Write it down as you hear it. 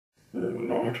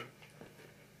not.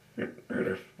 It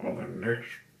is for the next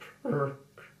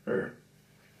birthday.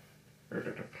 It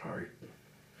is a play.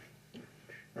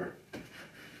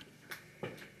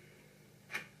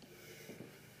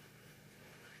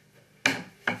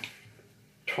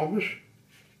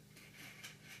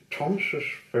 Thomas's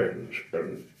friends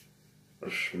and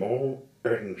small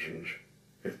engines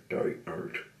if they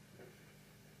out.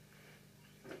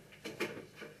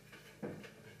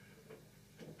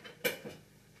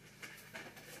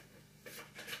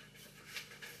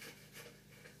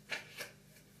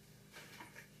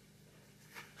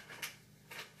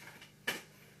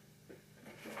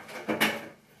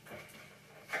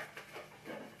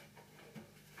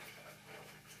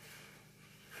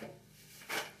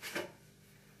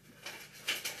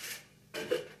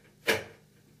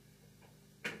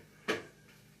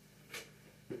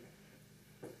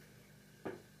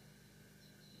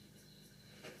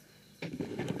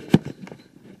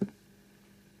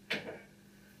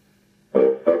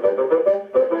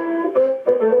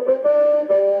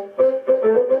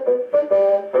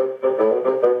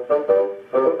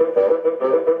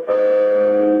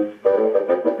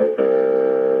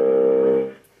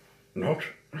 Not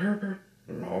very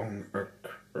long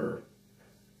ago,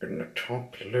 in the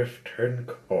top left-hand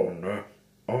corner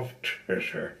of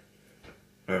Cheshire,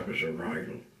 there was a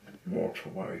rail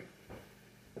waterway.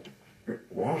 It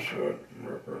was a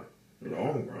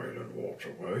long rail and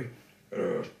waterway,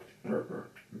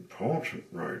 important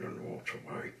rail and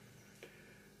waterway.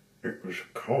 It was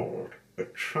called a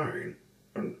train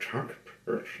and tug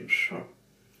person sub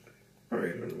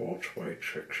rail and waterway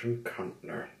section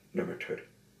company limited.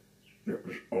 It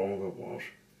was all there was.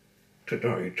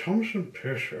 Today, Thomas and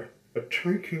Fisher are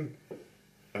taking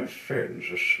their friends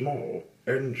a small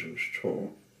engines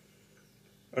to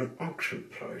an auction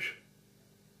place.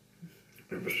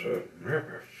 It was a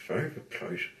rather favourite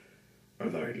place where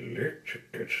they lived to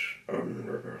get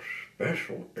rather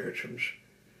special items,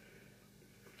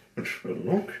 which were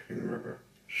looking rather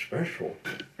special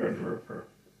and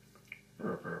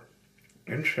rather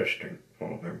interesting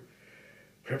for them.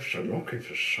 Perhaps they're looking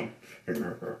for something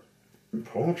rather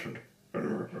important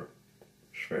and rather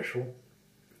special.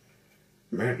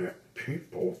 Many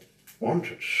people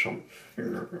wanted something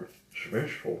rather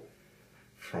special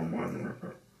from one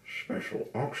rather special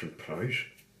auction place.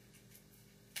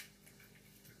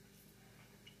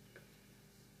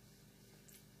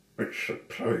 Which the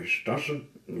place doesn't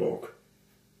look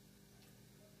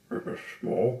rather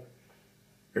small,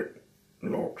 it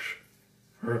looks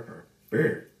rather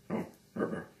big.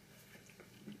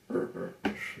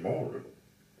 Small, it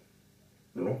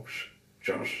looks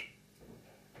just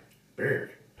big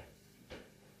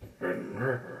and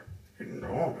rather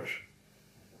enormous.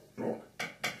 Look,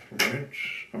 it's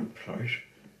someplace,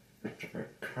 it's a bit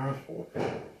careful,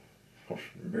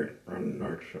 possibly run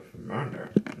out of money,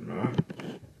 no?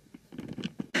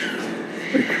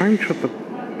 We came to the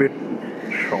bid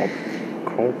shop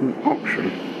called an auction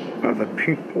where the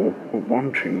people were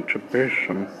wanting to buy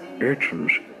some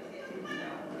items.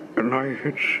 And I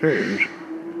had seen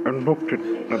and looked at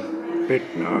the bid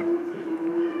now.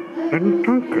 Then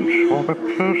Duncan saw the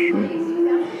person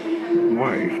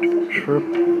waved, so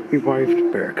he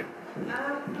waved back.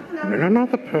 And then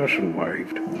another person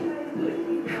waved,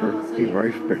 so he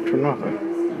waved back to another.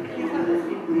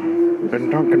 Then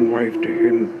Duncan waved to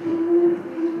him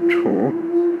too,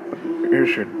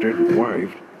 as it did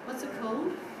wave. What's it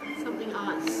called? Something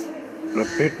ice. The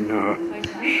bid now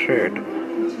said,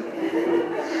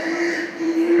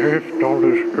 $5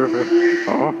 over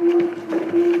there,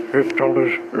 $5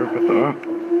 over there,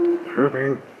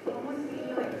 curbing,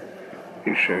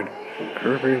 he said,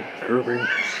 curbing,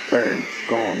 bang,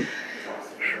 gone,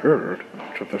 third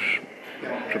to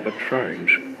the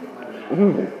trains.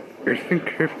 Oh, I think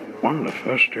you've won the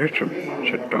first item,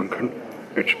 said Duncan.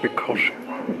 It's because you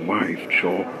waved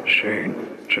your saying,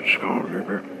 said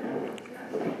Scarlet.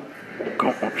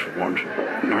 Got what you want,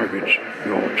 now it's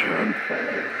your turn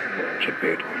to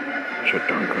bid, said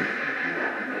Duncan.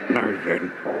 Now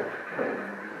then,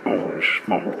 all the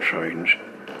small trains,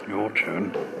 your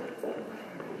turn.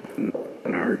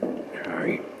 No,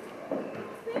 okay.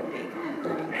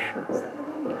 So,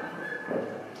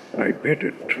 they bid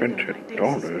at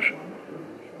 $20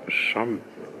 for some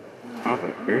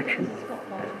other item.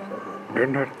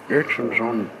 And that item's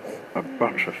on a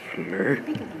butterfly.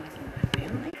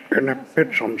 And it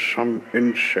bids on some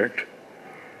insect.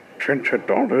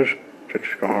 $20 to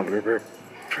Scarlet,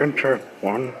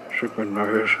 21 super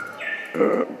nose,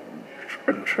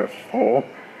 24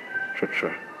 such a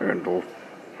handle,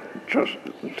 just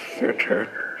theatre,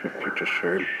 if you to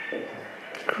say,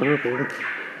 curbing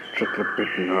said the big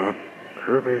nurse.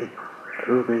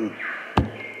 Curving,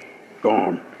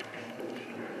 gone.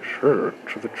 Sure,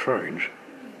 to the trains.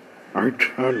 I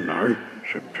turn now,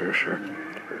 said Purser.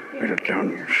 Better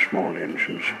down your small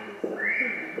engines.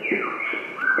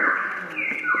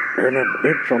 And a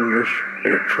bit on this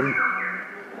apron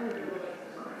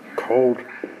called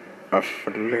a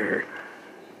fillet.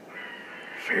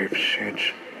 5 cents,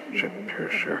 said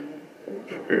Purser.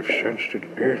 5 cents did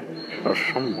it, or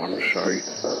someone say.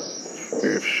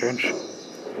 5 cents.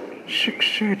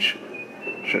 6 cents,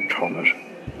 said Thomas.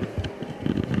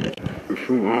 If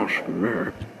you ask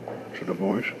me, said the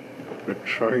voice, the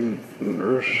train,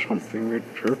 there's something they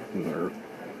jerk in there.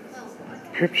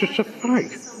 Perhaps it's a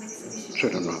fake,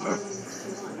 said another.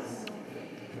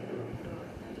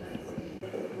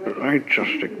 But I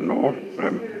just ignored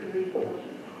them.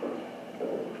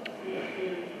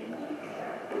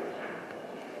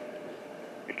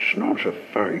 It's not a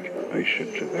fake, I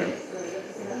said to them.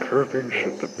 Curving,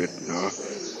 said the Bidnar.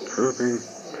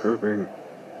 Curving,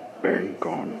 bang,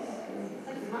 gone.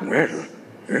 Well,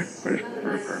 it was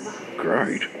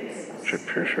great, said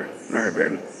Purser. Now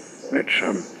then, let's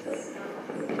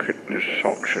get this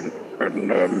socks and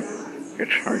get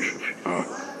houses.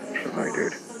 So they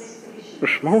did. The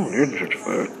small engines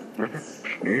were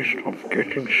sneezed of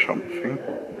getting something.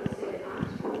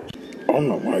 On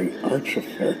the way out of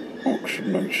their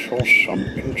auction, they saw some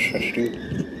interesting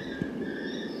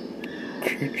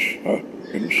creature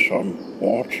in some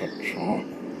water jar.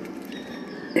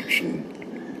 It's an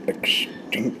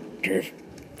extinctive.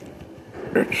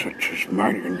 It's a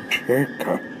Tasmanian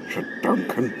tiger, said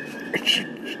Duncan. It's an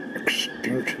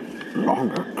extinct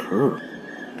longer cur.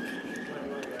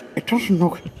 It doesn't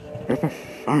look ever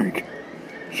fake,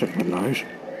 said the nose.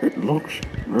 It looks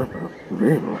rather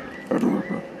real and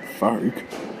rather fake,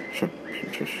 said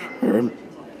Peter Stern.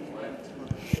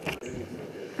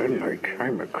 Then they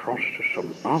came across to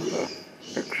some other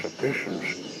exhibitions.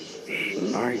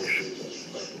 Snakes.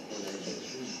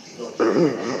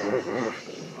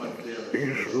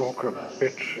 These look a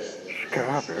bit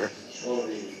scabby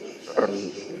and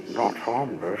not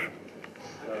harmless,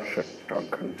 said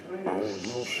Duncan. Oh,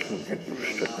 we'll soon get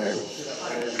used to them,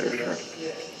 said Peter.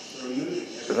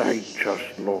 They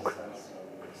just look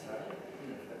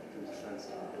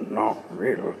not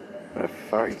real. They're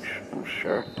fakes,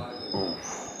 monsieur. Oh,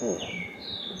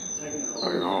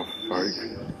 they are fake.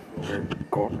 Thank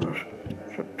goodness,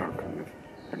 said Duncan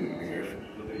and leave.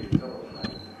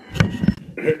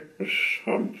 It was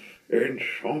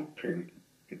something,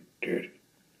 it did,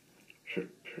 said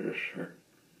Purser.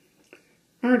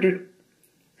 How did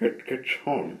it get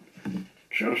on?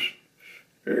 Just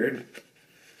in.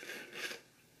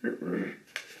 It was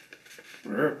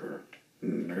rubber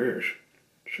nice,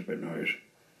 said the nose.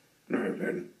 Now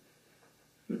then,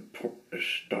 put the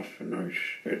stuff in those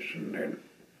heads and then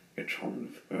it's on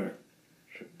the back,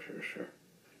 said Purser.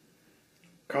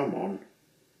 Come on.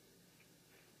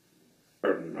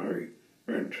 And I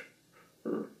went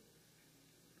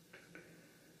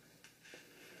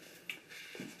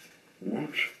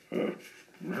what's a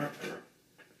wrapper?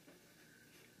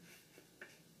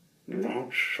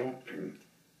 Large shopping.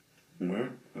 Well,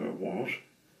 there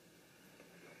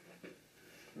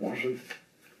wasn't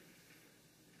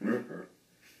wrapper.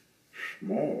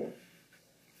 Small.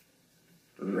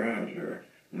 Rather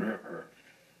wrapper.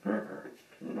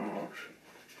 Large.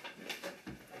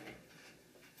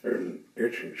 And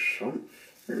getting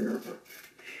something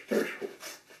special.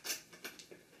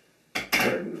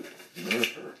 And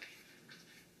wrapper.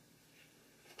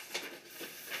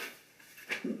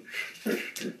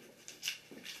 Interesting.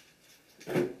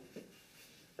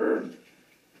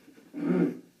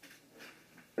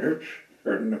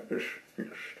 And it's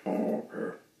an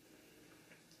stalker.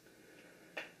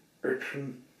 It's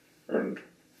and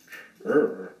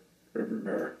in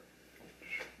there.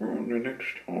 On the next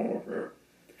stalker.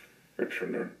 It's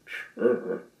an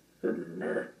in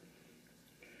there.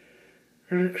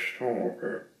 Next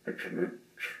stalker. It's an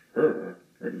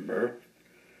in there.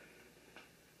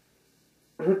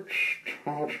 Let's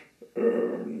start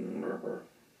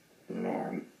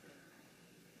long.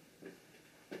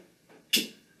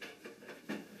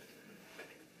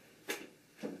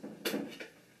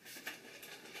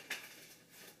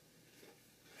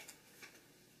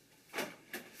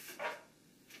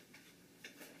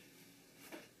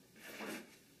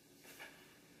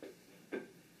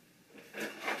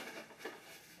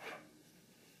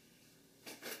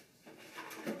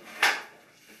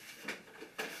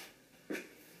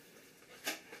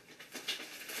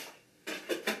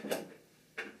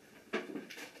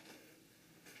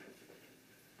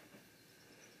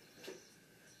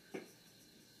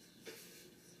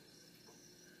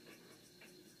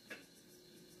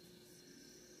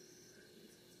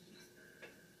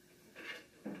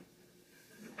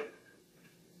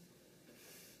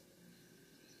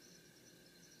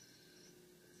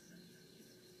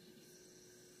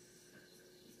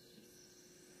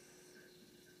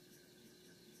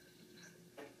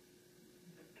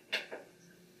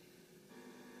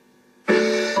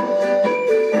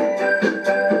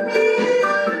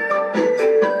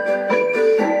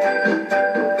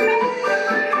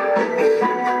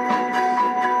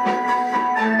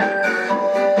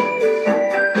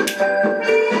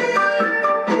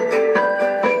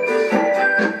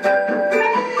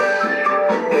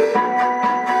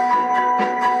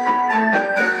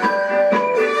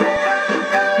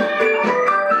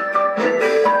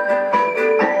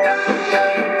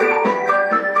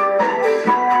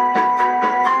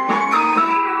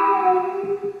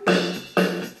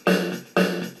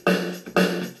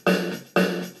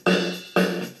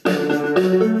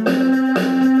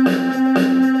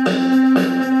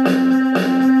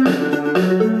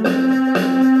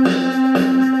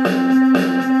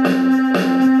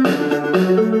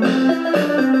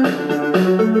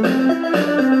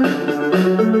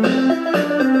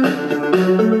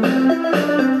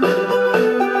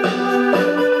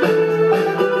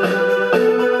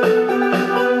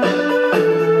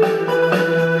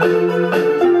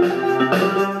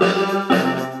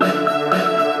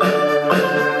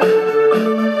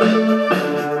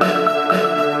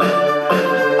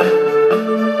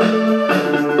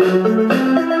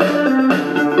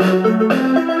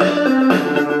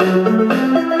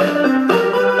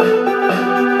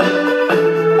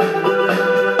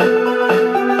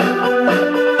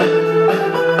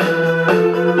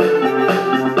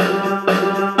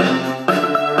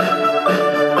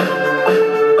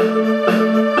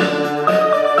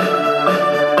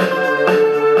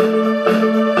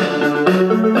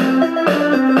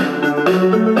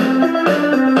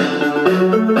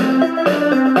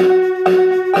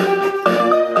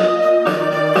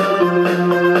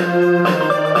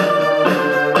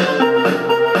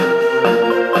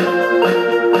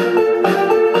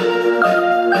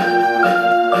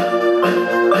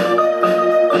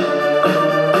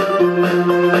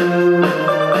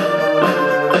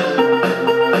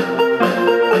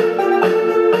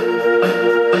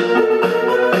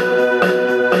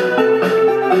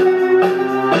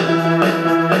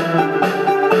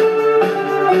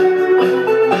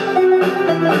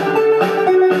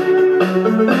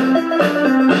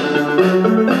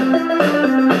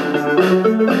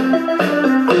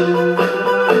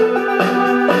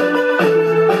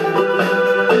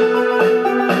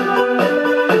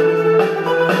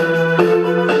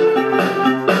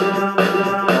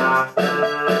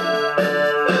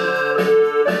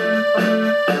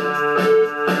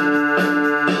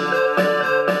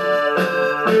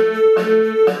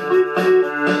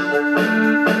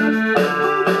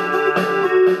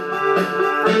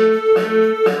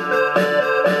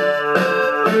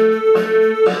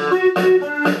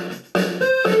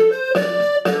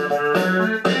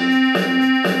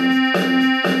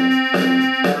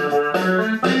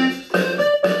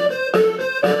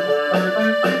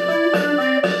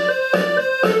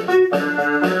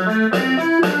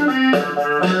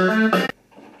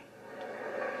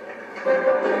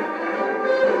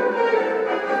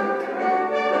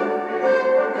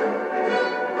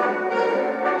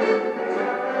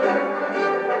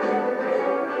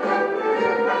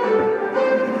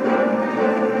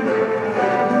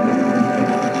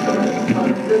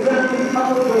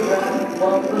 Underground,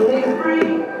 wobbling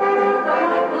free. The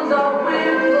waffles of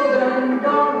Wimbledon,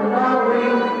 come on our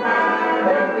wing.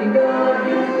 Making good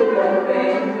use of the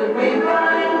things that we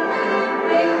find.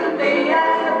 Things that the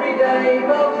everyday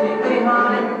folks leave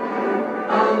behind.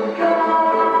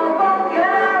 Uncle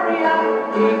Bulgaria,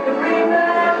 he could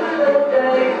remember the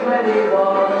days when he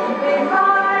wasn't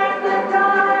behind the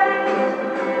times.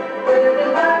 With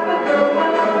his map of the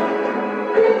world,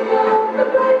 pick up the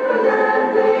papers and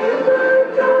take a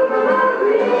search over our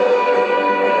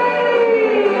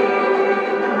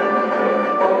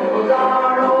Waffles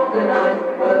are organized,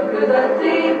 work as a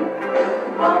team.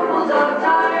 Waffles are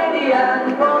tidy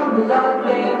and waffles are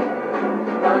clean.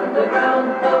 Underground,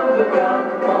 overground,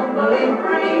 wobbling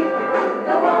free.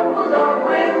 The waffles of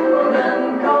Wimbledon,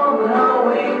 common are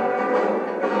we.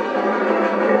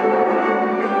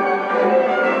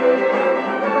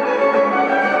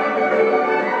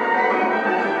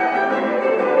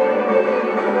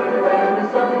 When the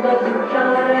sun doesn't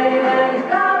shine and it's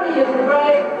cloudy and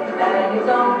grey, and it's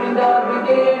only the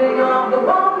beginning of the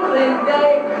wobbling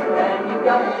day, then you've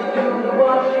got to do the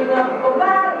washing up for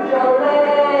Madame Jolie.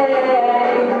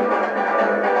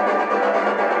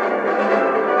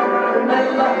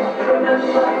 Remember,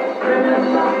 remember,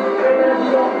 remember,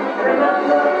 remember,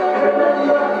 remember,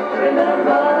 remember,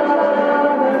 remember.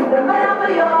 Remember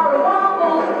you're a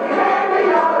wobble. Remember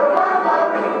you're a wobble.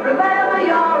 Remember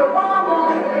you're a wobble.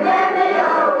 Remember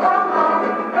you're a wobble.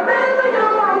 Remember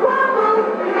you're a wobble.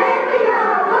 Remember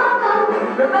you're a wobble.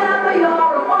 Remember you're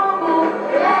a wobble.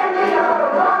 Remember you're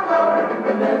a wobble.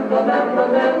 Remember, remember,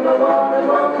 remember what a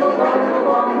wobble, wobble,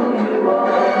 wobble you are.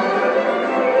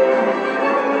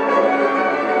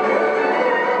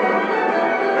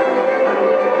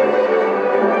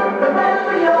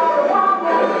 Remember you're a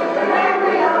wobble.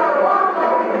 Remember you're a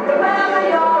wobble. Remember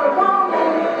you're a wobble. Remember you're a wobble.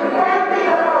 Remember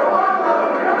you're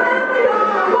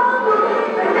a wobble.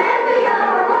 Remember you're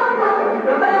a wobble.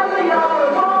 Remember you're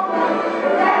a wobble.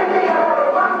 Remember you're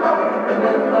a wobble.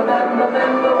 Remember, remember,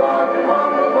 remember what a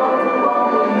wobble, wobble,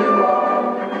 wobble you are.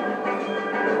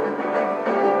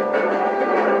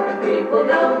 People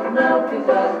don't notice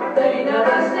us, they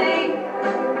never see.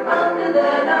 Under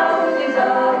their noses a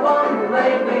wobble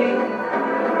may be.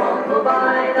 Wobble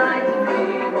by night and be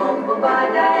wobble by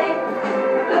day.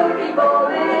 Looking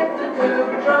for it to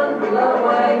trundle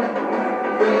away.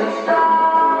 We're so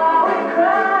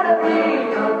incredibly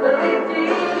utterly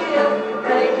devious,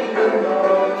 making the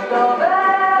most of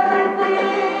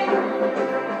everything.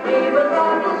 Even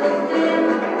bottles and tin,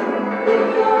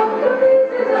 pick up the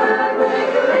pieces and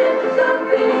make them into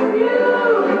something new.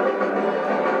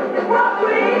 It's what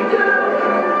we do.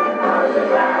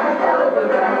 Underground,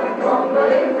 overground,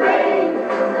 wobbling free.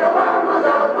 The wobbles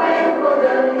of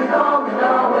Wimbledon, common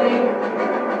are we.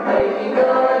 Making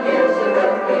good use of the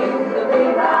things that we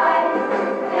find.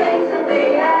 Things that the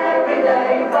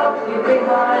everyday folks leave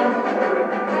behind.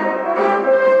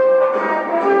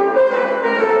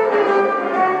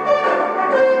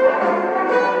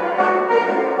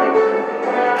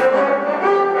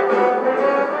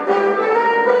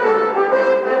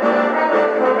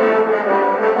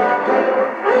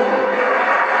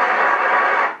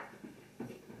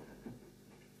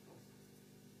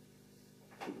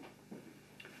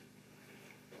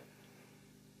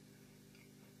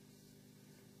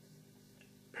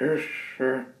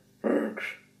 Bergs,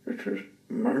 it is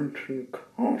Mountain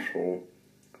Castle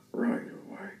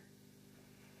Railway.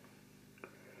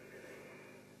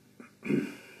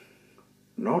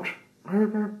 Not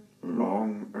over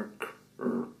long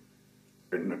ago,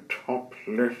 in the top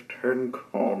left-hand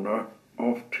corner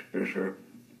of Tisha,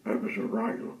 there was a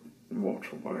rail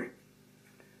waterway.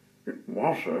 It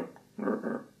was a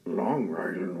long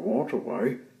rail and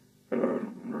waterway,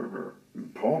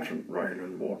 important rail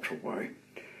and waterway.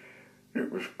 It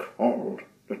was called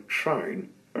the Train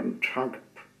and Tug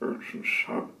Person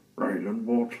Sub Rail and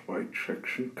Waterway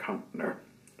Section Company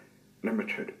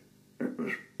Limited. It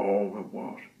was all there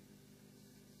was.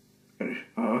 And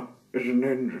it is an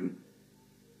engine,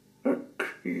 a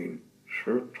keen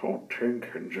Sir-Taught tank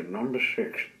engine number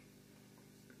 6.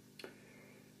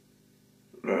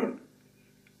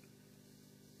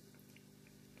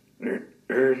 The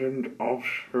Island of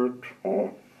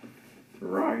Sir-Taught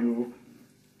Rail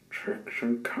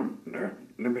Section Company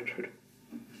Limited,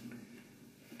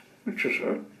 which is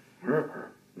a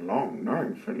long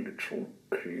name for little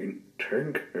keen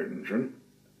tank engine,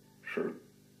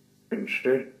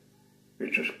 Instead, he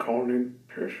just called him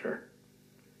Fisher.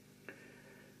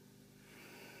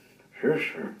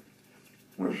 Fisher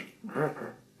was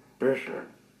ever busy,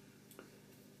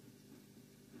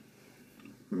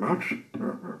 much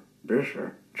busy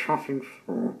chopping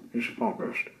through his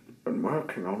forest and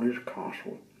working on his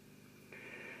castle.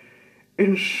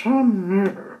 In some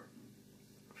never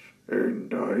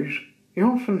days, he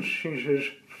often sees his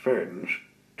friends,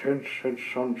 tinted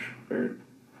sunshine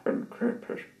and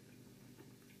creepers.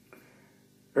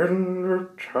 In their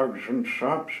tugs and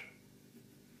subs,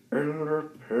 in their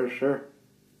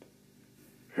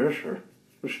Fisher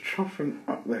was chopping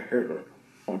up the hill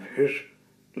of his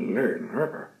lane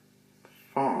river,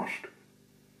 fast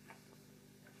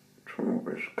to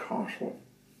his castle.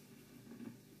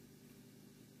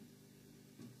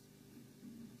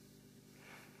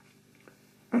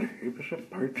 And he was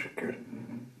about to get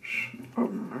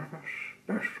some rather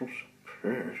special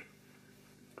surprise.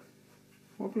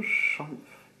 What was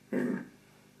something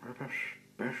rather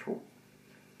special?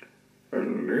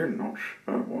 Elaine not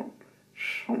sure what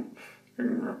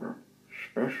something rather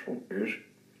special is.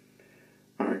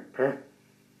 I bet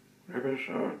there was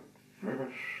a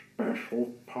rather special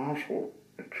parcel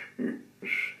that he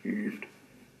received.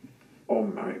 Or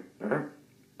maybe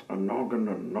a nog and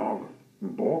a nog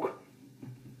book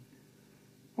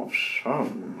of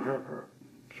some rather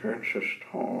fancy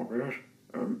stories,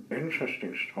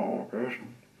 interesting stories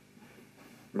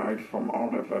made from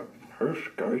Oliver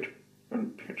Postgate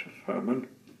and Peter Furman,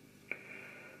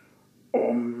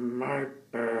 or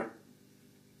maybe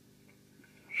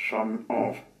some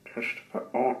of Christopher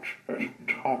Archer's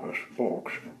Thomas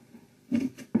books,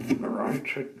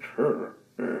 narrated through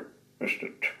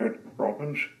Mr. Ted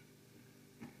Robbins.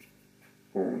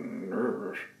 Who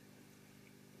knows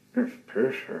if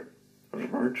Fisher was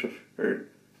going to say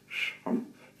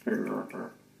something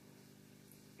rather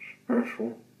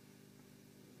special?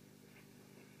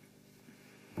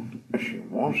 If he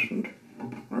wasn't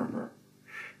rather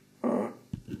sure.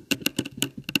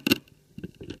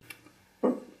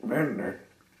 But when they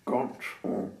got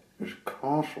to his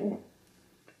castle,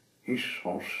 he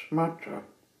saw Smudger.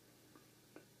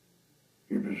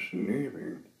 He was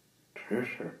leaving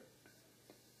Fisher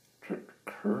to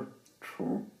go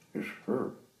to his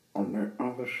herd on the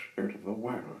other side of the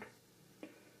world,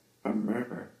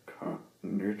 America,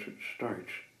 United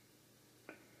States.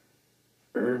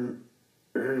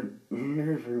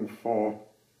 Leaving for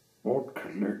wood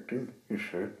collecting, he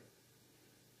said.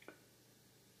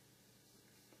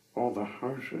 All the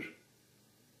houses.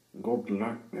 Good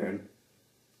luck then,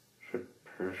 said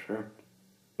Fisher,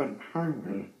 but I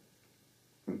will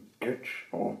get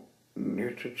your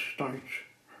United States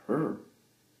herd.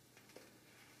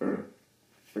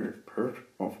 The pert,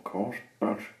 of course,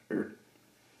 but it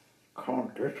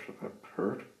can't get to the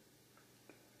pert.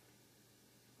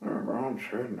 Around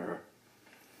in there.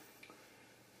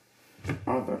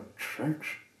 Other tricks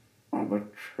that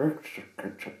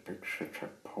get to big city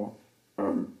port.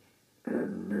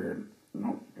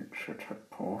 Not big city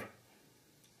port.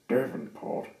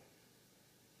 Devonport.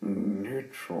 Need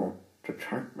you to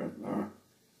take me there.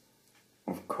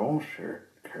 Of course you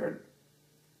can.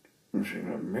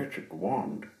 Using a magic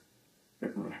wand,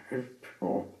 it will help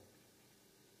you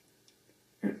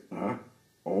get there.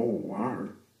 Oh wow,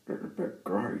 it'll be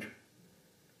great.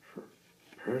 So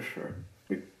Fisher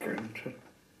began to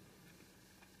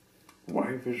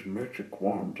wave his magic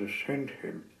wand to send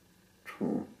him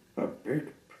to a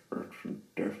big person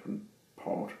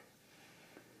Devonport,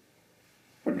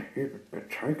 and he would be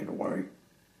taken away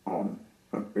on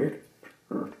a big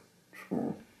bird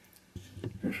to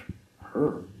his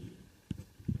herd.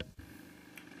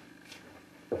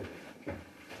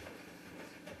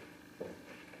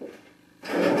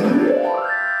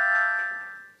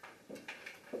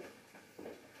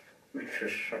 Which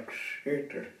has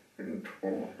succeeded in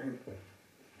forming.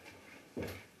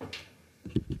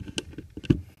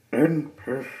 Then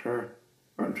Fisher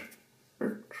and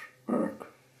its work.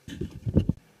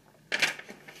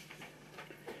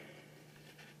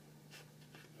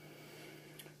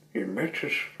 He met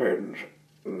his friends,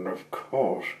 and of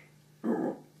course,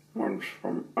 ones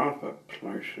from other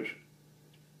places.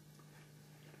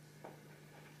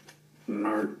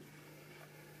 Now,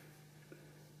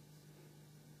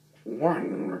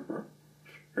 one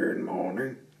spring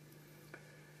morning,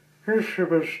 as he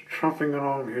was chopping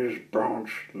along his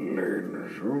branch lane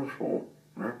as usual,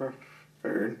 never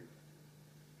Spain,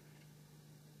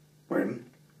 when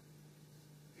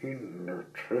he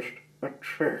noticed a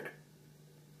track.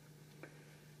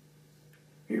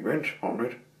 He went on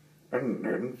it and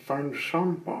then found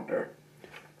somebody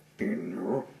he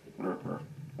knew never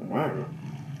well.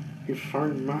 he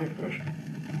found Mavis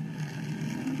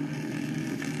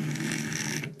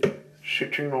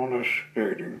sitting on a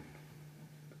skating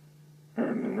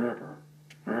and never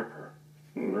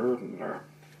learned there.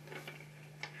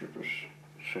 She was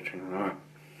sitting there.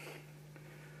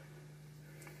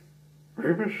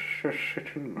 He was just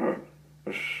sitting there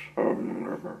for some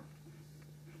never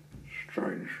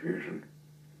strange reason.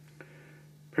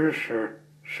 Pierce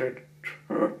said to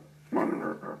her one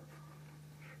river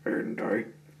and day,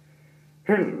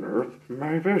 "Hello,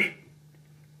 Mavis."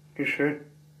 He said,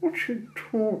 "What you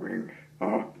doing?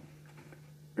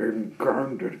 I'm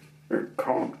grounded. I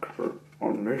can't go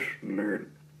on this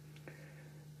lane."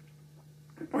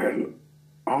 Well,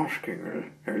 asking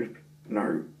her help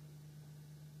now.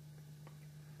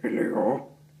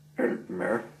 Illegal, help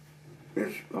me.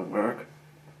 It's the work.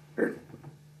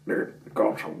 It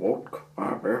got to work,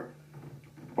 Abby.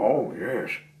 Oh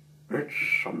yes, it's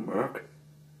some work.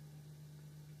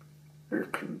 You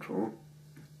can do.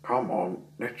 Come on,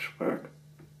 let's work.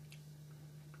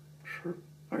 So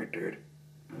I did.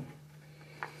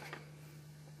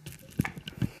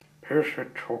 Pierce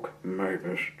took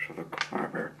Mavis to the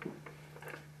clapper.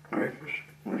 Mavis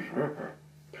was ever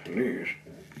pleased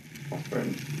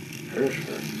when Pierce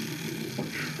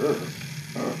would serve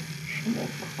a small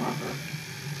clapper.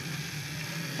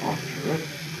 After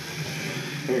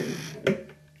it,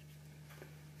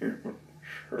 he would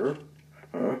serve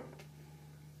her.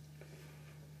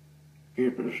 He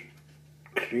was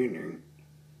cleaning,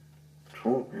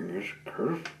 talking his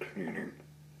curve cleaning.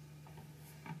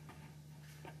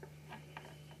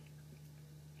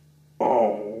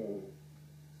 Oh,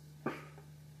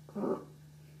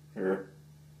 yeah.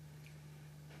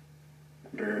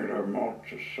 Did I want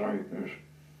to say this?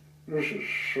 This is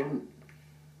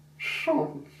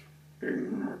something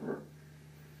never,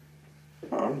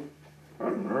 and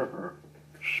never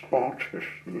spot his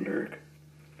leg.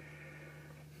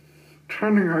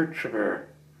 Turning out to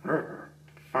be never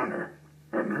funny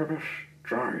and never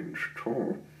strange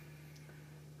too.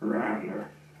 Rather,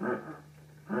 never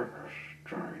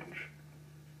strange.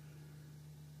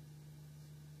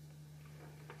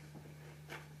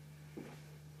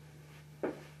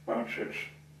 But it's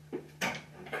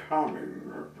coming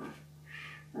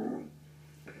soon.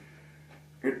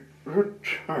 It would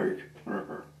take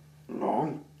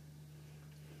long.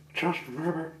 Just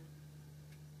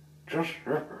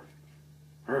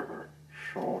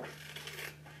short.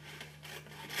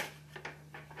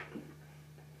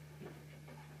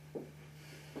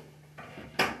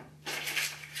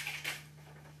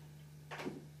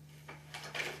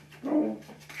 No,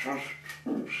 just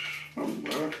some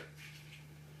work.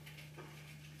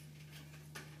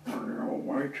 We're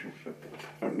waiting for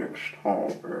the next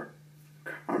harbor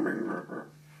coming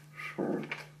soon.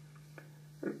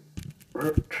 It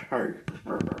will take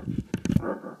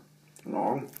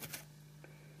long.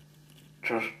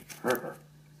 Just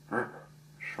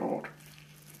short.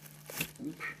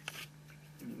 Oops.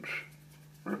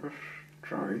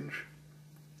 Strange.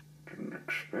 Didn't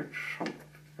expect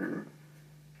something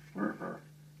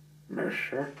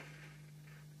messy.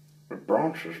 The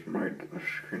branches made the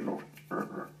skin of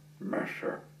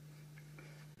messy.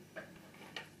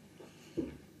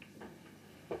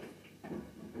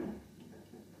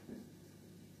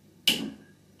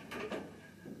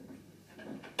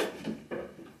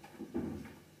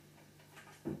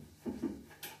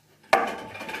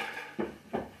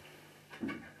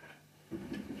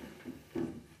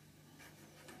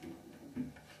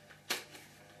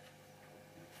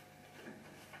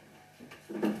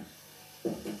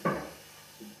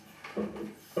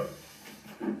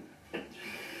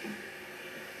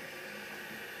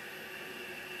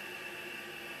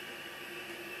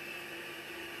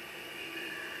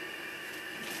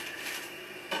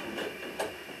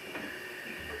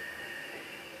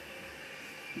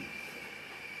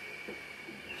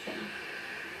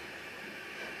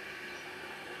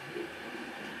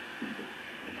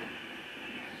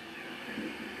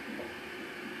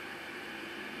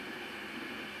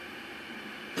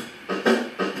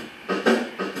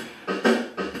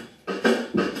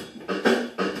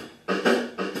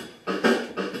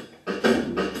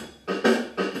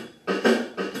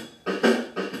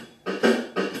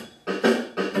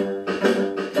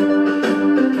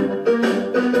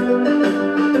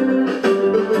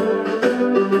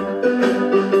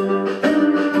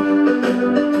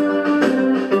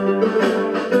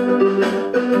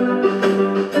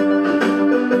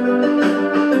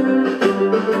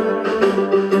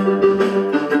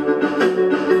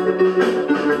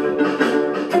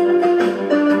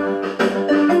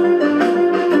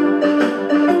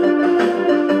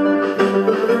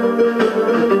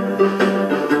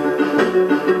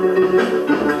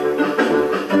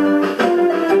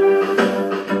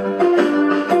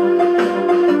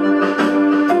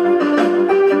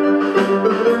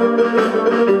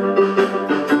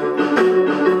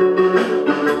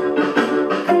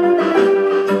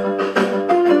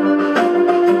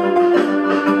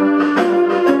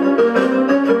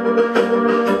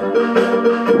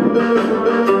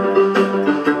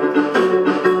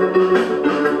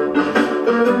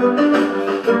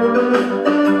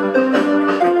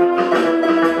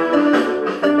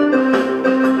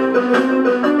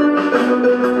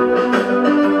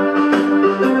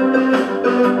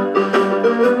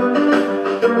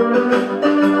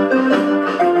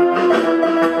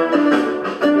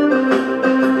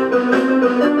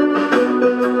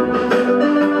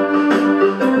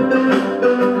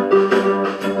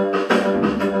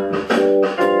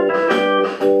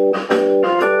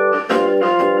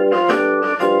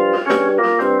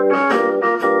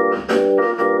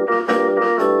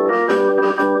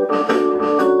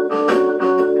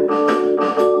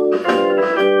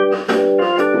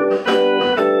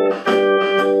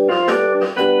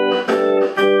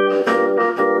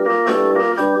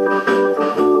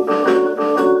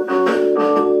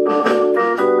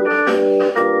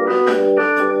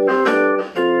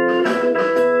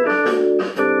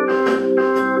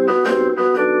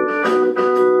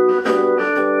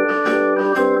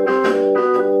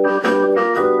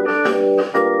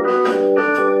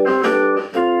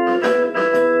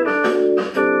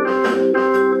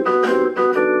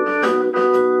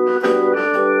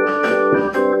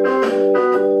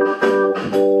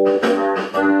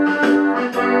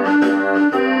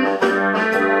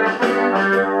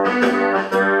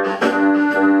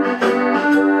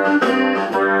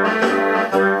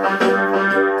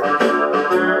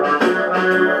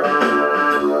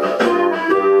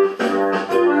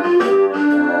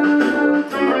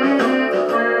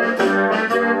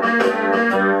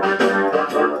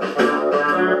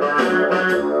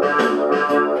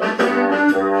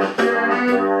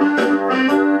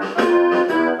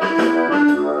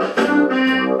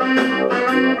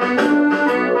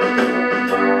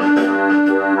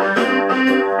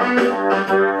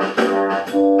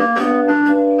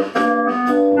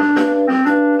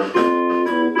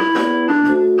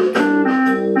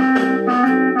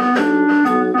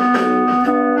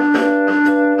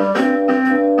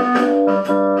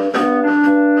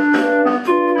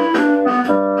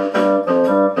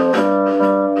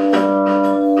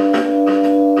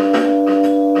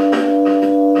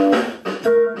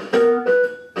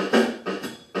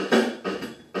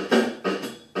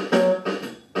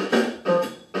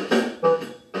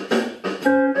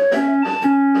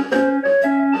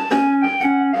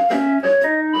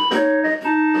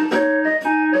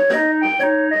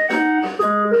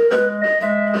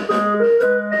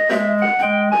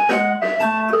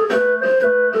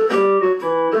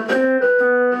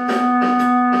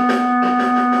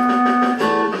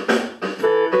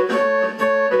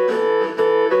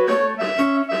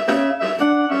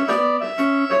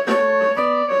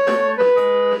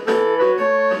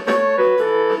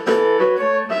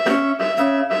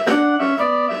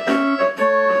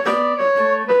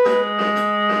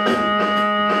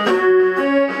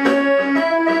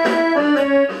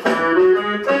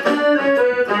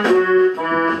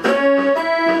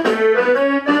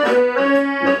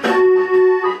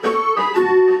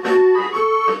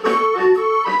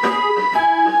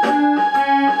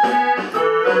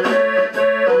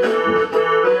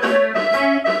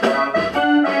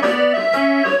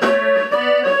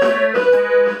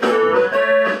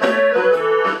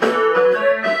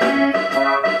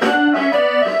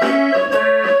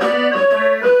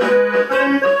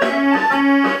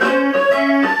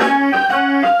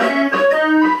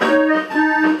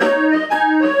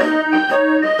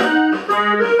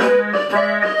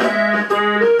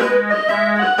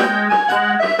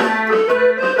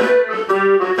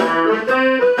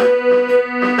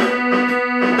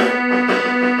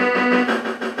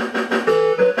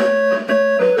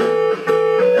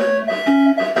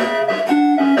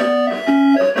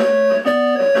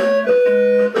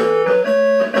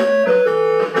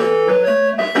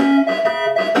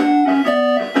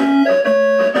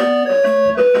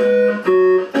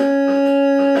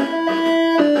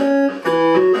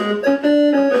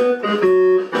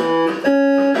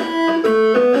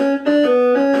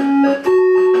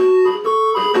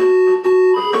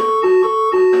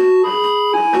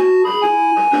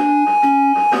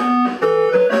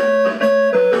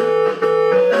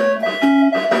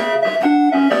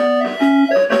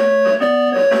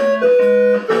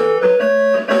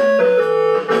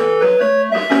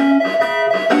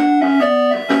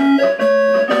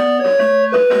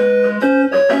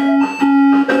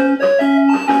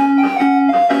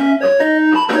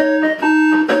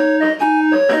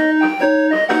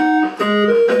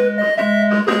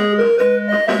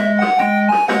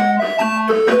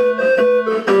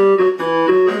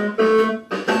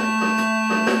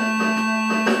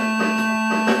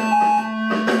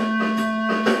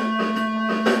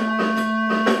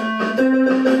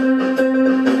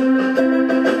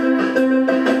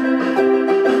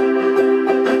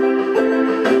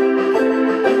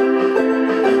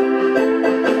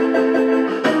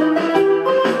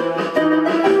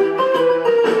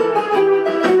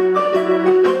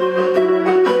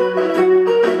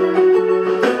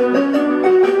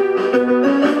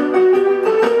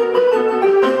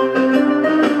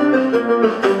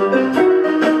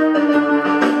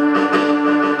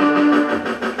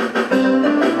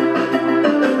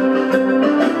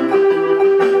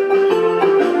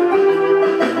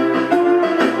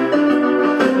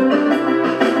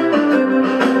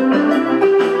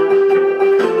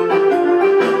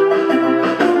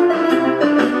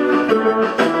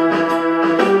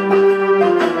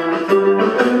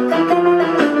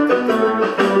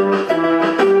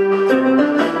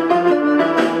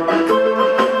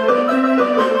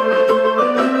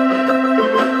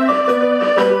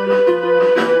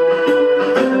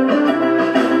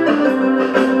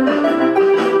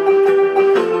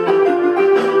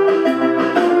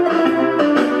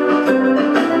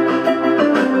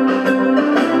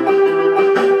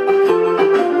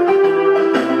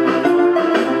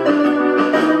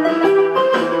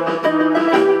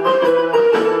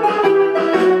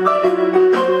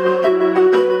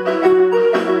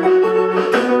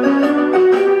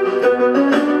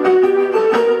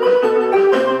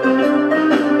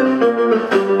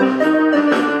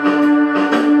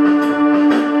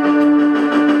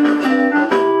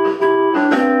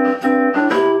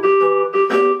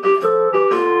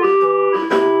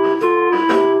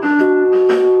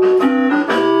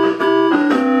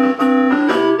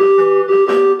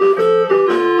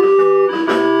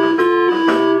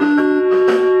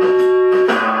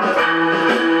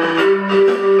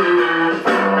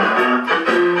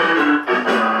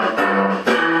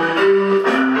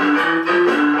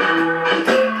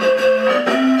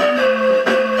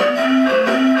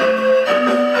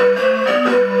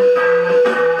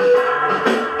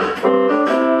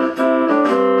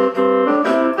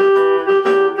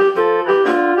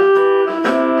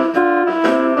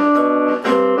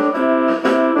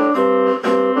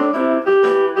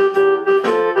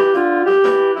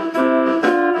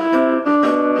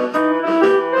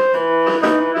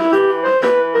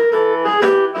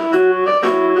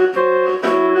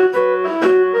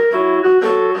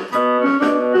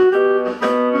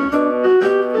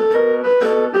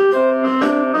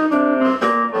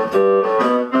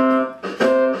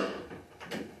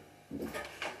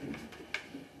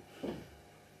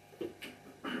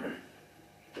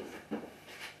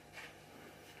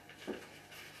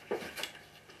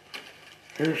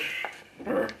 is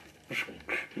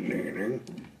cleaning.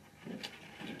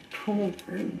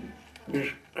 Talking is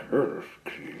curve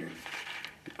cleaning.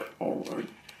 Colon.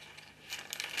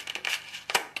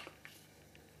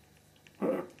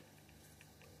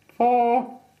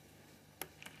 Four.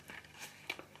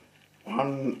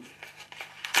 One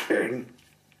in.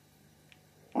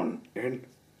 One in.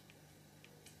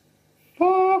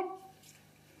 Four.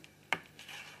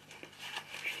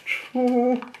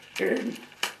 Two in.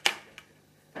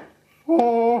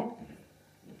 Four.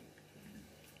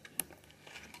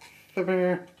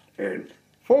 Three in.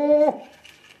 Four.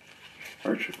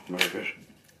 I should move it.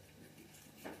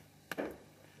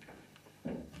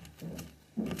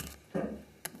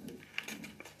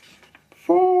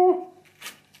 Four.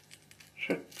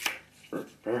 Six.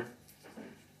 There.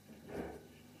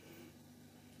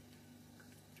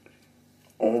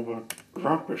 All the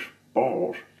rubbish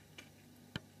balls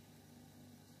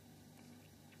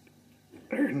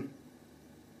in.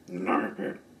 Now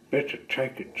we better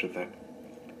take it to the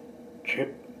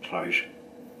chip place.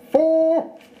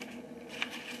 Four,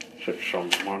 said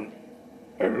someone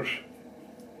else.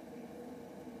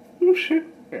 What's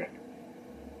it there?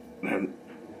 Then,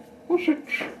 was it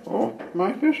oh,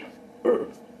 maybe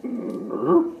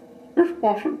no, it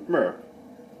wasn't me.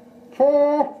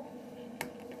 Four,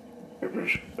 it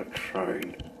was the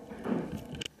train.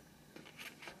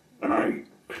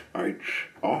 It's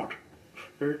odd.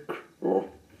 Oh,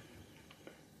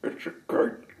 it's a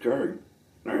great game.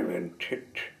 Now then, tit.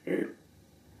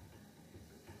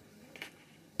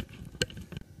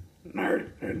 Now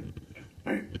then,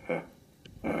 later,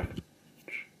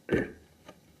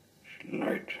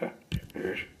 later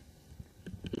is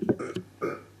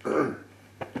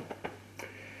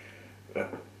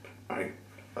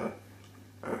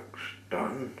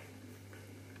done.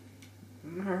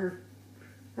 No,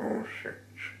 oh, six,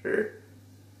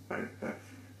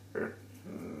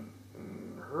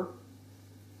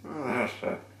 that's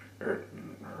a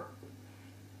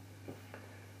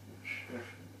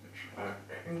it's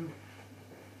working.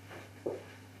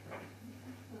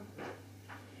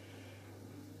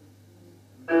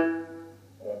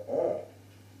 Oh,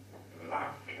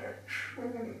 lovely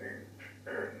tuning.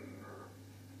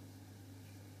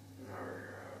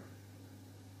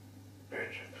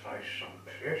 Better play some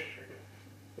classic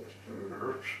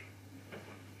notes.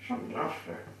 Some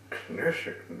lovely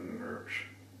classic notes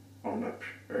on the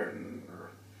piano.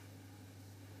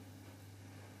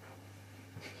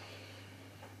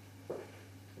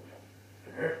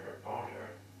 Everybody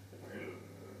will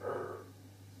learn.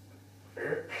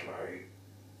 They play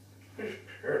this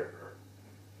piano.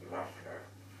 Lovely.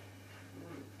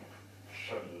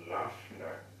 So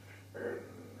lovely piano.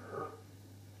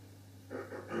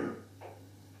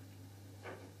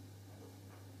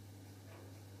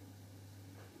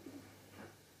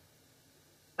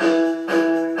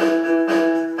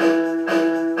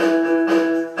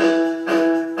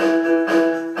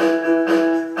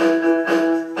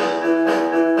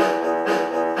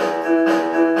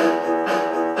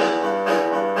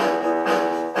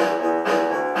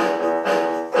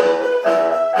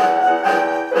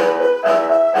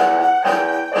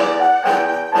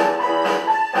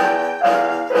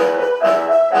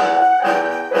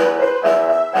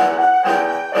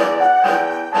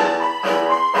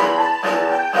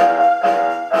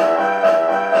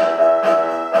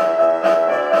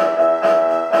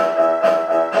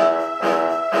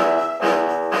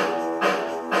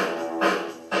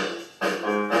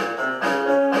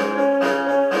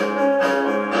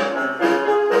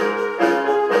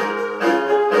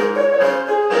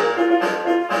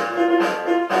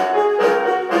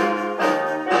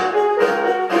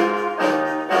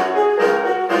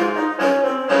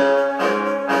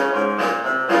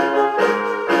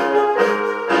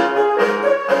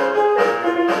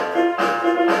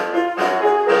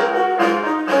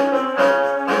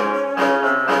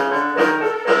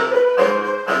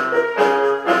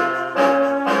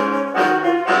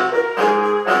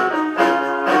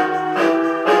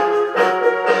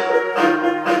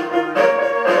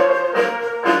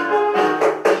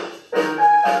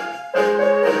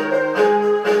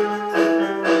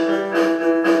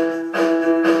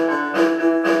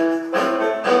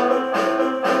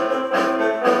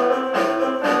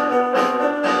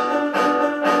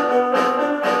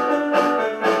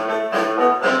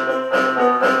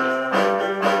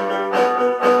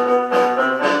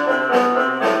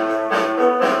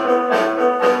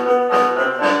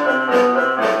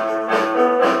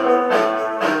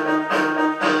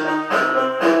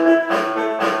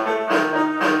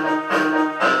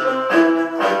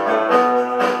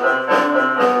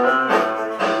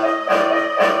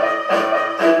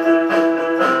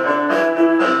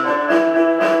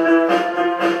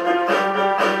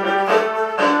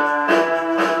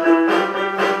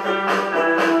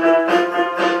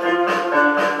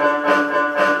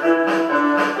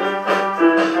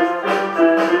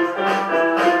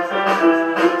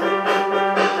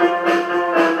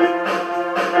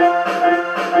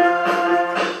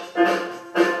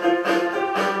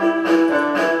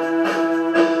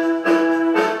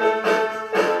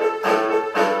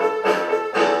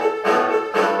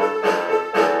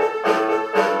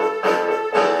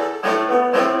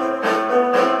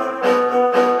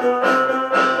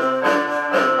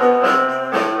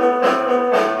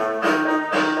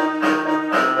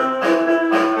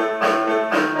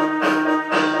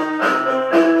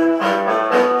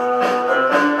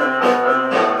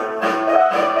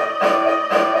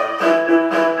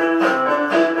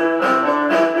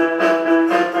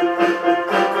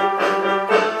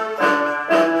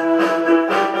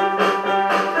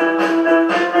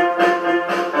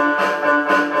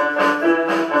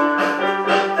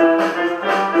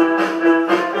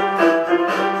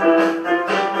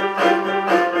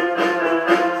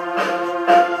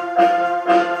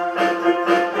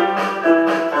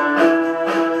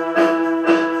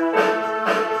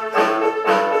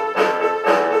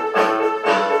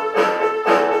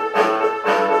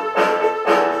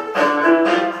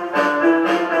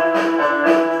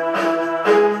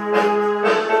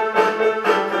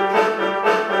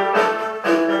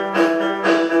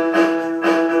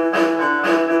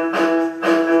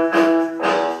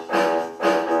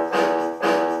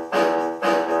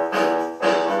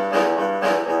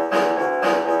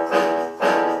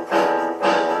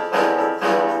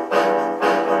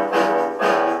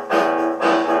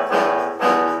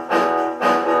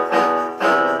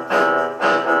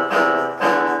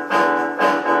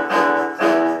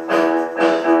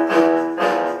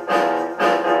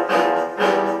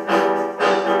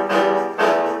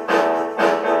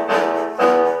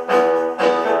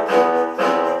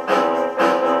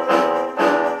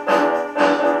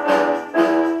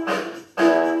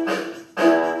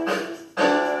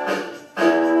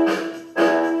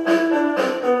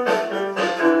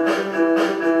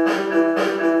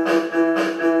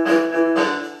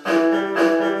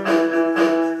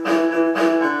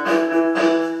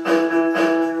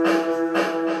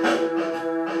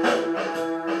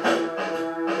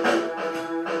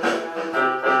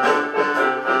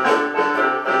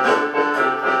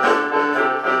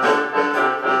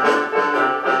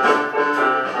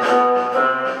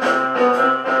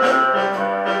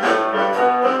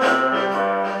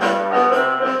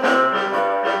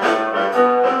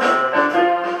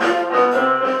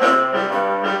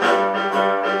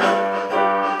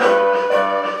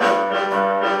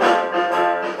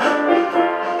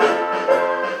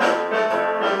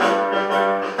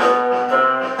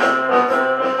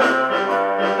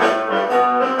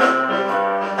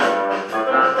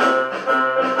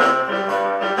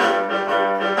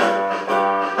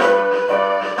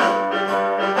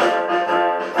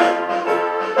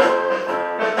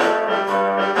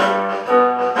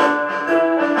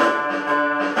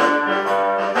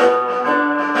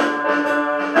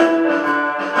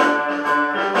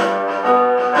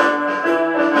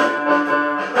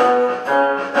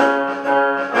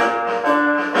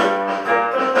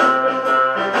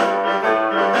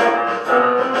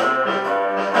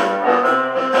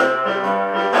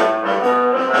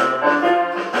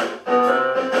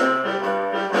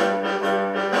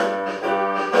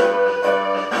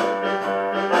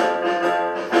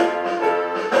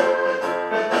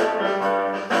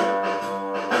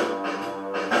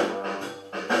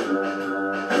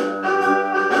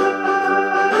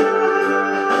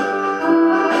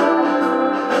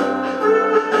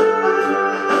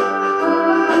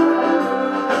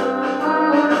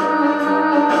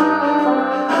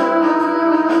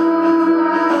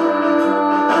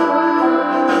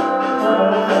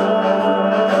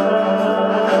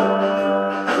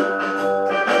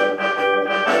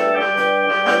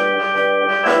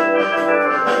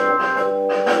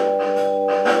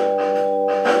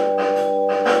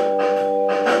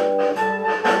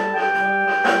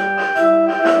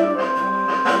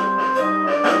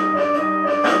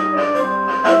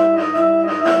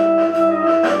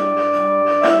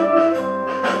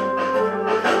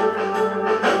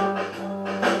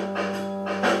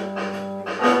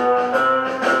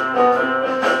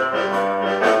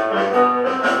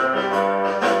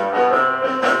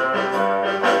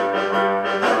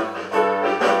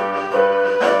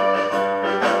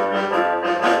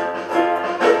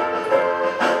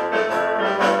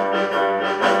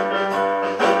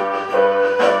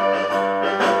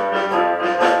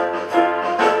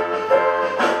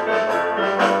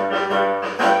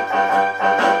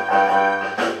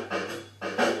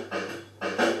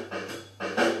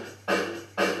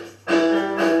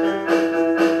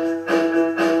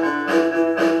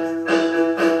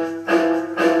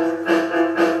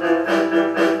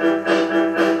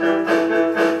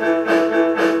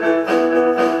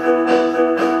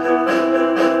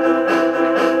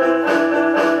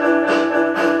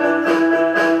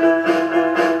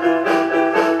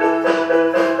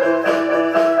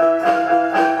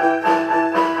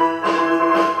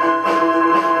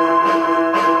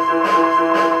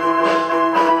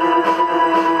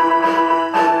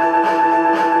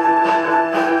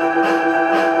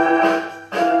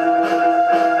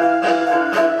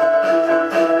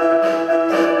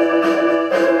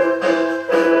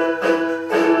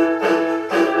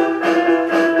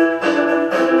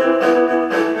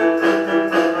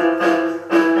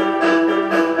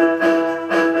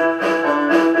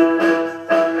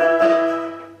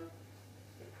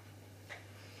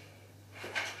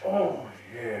 Oh,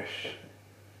 yes,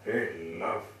 they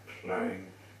love playing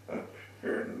up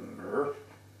in there.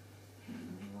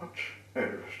 What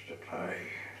else to play?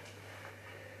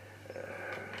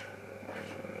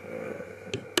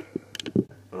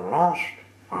 Last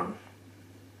one.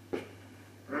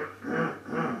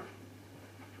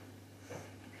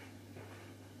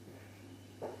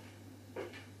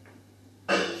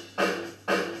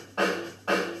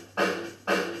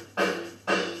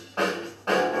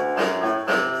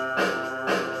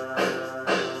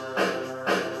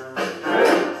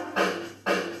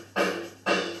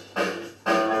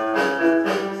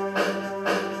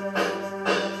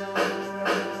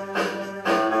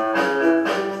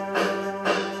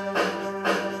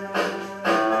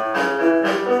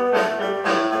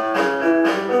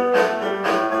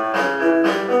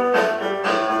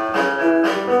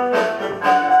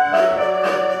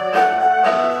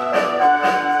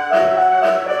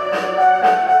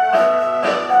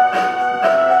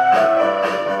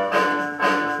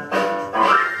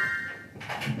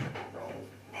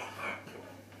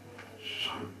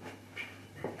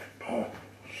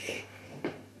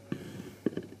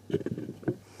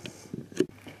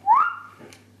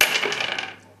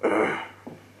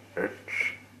 It's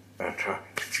better.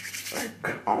 I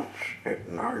can't sit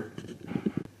now.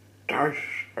 Dice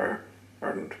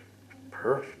and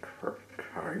perfect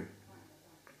time.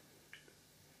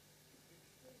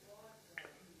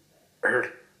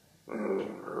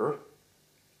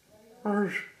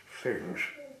 As things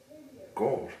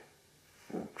go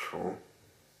through,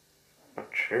 a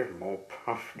tail more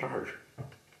puffed out.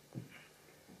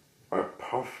 I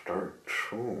puffed out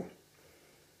too.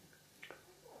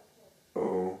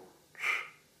 Oh,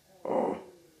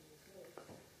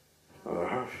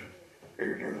 that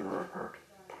eating record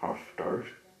puffed out.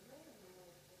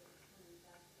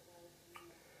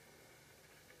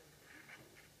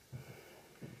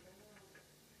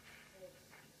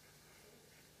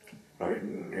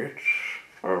 And it's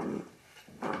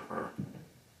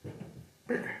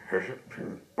big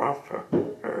helping buffer,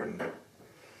 and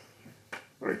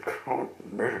I can't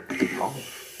make some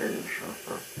things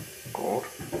good.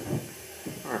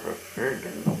 I have a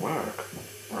feeling the work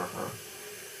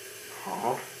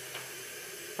hard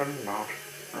and not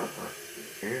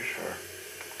easy.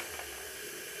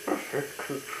 A fit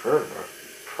controller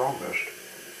promised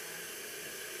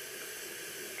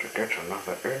to get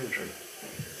another engine,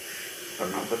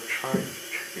 another change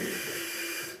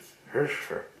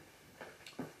history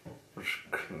was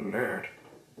cleared.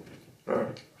 The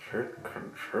fit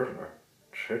controller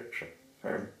said to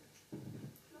them,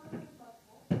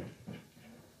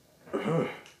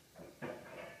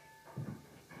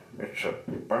 it's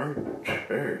about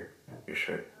tea, he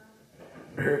said.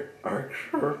 It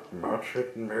extra much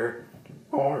in my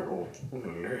oil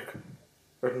leak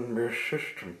in my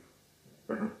system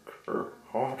and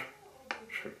heart,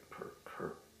 said Perker.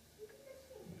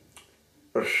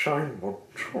 The same would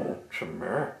talk to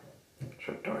me,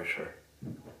 said Dicer.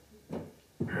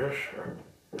 Yes, sir,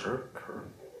 Perker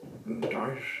and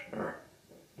Dicer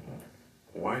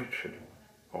waited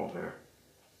for their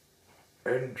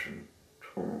engine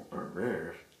to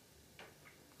arrive.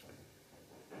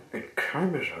 It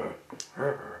came as a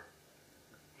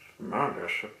smaller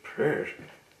surprise.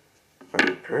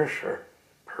 And Dicer,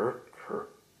 Perker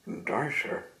and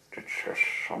Dicer did say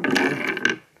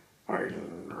something I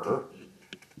know.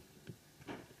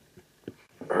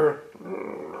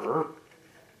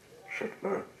 Said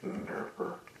the never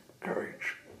gauge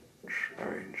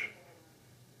change.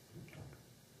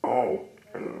 Oh,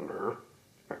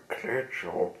 a clear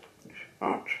job is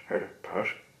not help us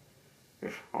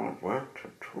if hard work to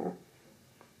do.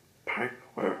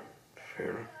 Paper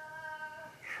fill.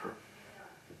 So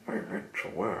I went to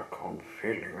work on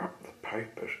filling up the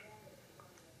papers.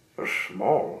 The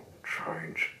small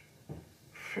change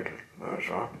filled those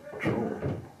up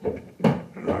too.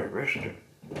 And I rested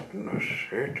in the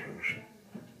settings.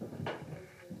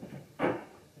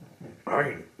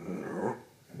 I knew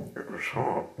it was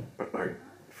hard, but I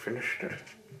finished it.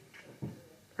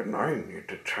 And I need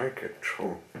to take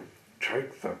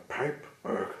the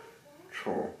paperwork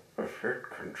to a fit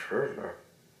controller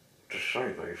to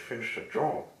say they finished the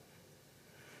job.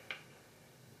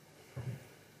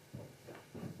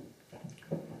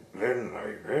 Then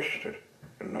they rested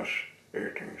in the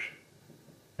settings.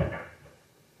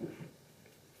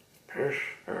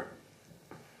 Pester,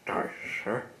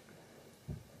 Dicer,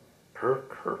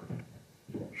 Perker,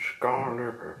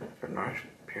 Scarliver, the nice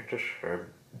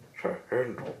Peterson, the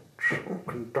Handle,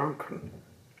 Sunken Duncan,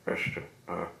 Mr.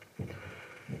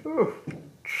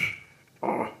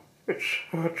 It's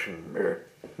hurting me,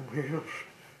 wheels.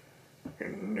 You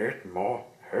need more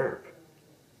help,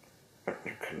 and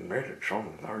you can manage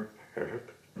on without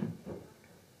help.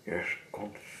 Yes,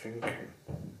 good thinking,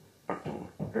 and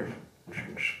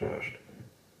everything's first.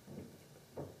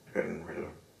 Then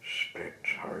we'll split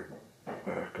our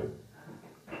work.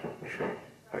 So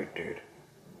I did.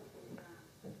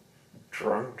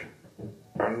 Drugged,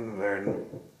 and then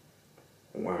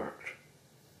worked.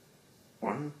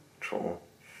 1, 2,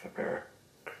 3,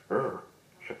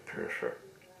 the picture.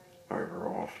 I were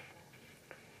off.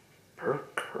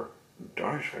 Perker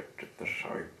dissected the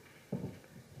site.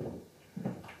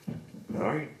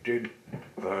 I did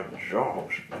the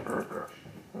jobs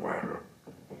well.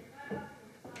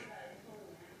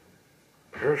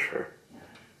 Piercer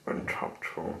went up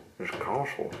to his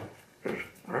castle, his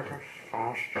rather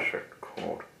fast set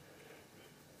called.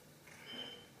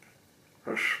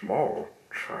 The small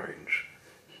trains.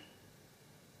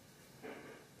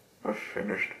 I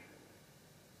finished.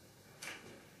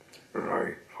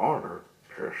 My father,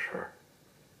 Piercer,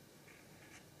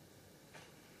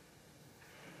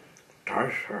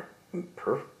 Dicer and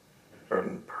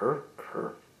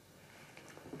Perker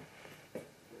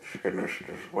finished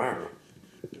as well.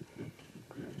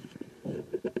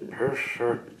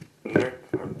 Piercer led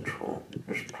them to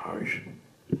his place.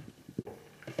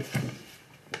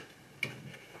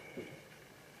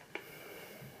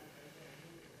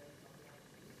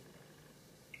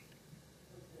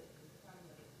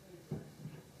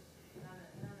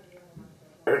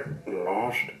 At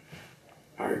last,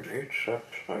 I reached a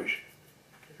place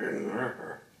in the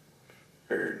river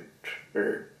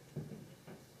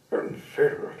and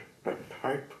filled the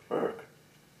pipe work.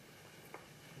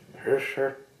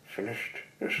 Piercer finished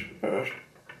his first,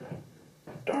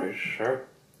 Dicer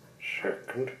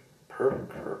second,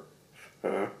 Perker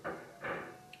third,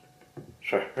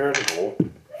 Sahelo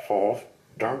fourth,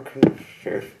 Duncan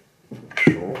fifth,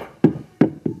 Zug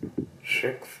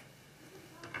sixth,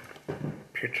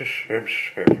 Peter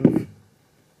seventh,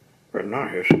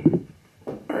 Benias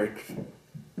eighth,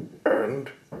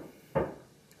 and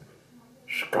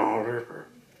Scarlet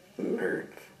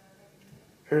ninth.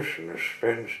 His and his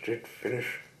friends did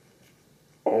finish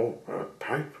all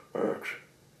pipe works,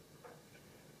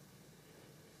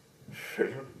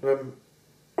 filling them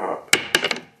up.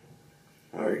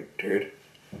 I did,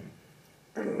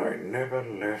 and I never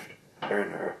left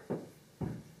any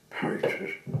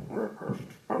pages river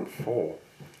and full.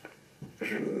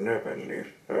 You never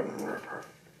leave a river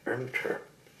empty.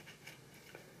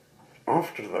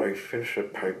 After they finished the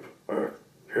paperwork,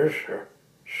 Piercer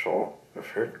saw the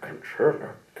head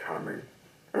controller coming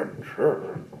and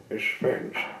told his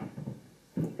friends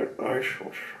that I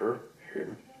should show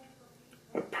him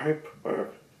the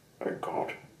paperwork I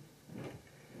got.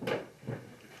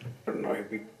 And I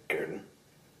began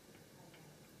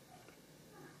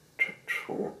to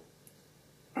do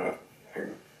a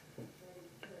thing.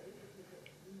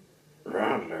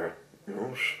 Rather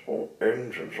useful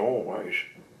engines always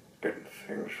getting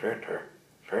things better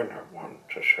than I want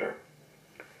to say.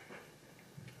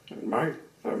 It made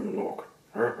them look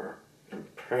rather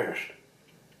impressed.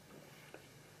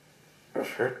 The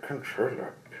head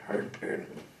controller came in.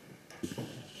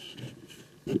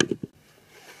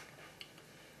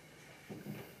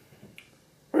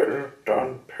 Well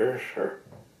done, Piercer.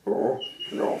 You,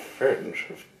 your friends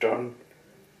have done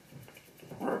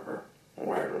rather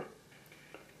well.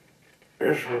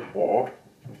 His reward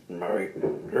may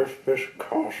lift this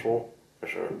castle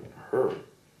as a herd.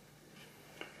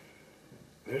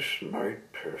 This made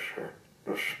Piercer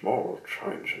the small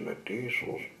trains and the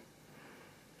diesels.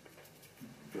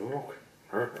 You look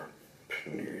rather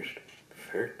pleased.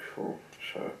 Thank you,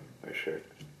 sir, I said.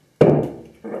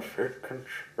 And the fifth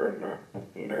controller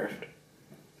left.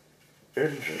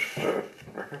 Engines were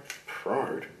rather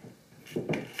proud to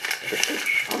get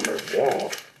some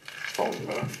reward from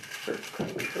the fifth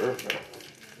controller.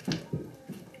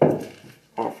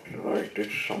 After they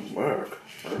did some work,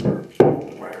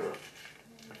 well,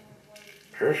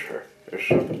 Piercer is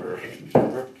the most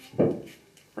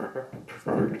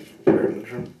proud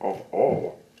engine of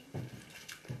all.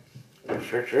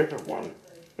 Whichever one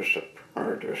is the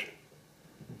proudest,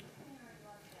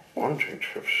 wanting to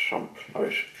have some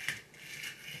place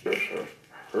is a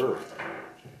herd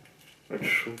that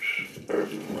suits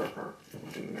everywhere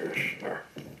in this there.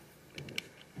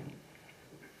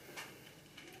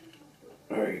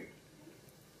 I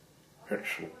had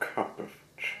some cup of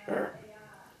tea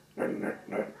and that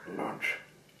lunch.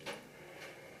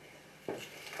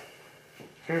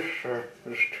 This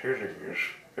is telling his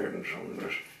friends on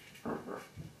this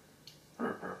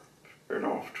in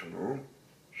afternoon,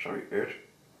 say it,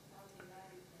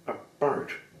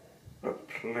 about the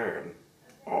plan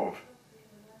of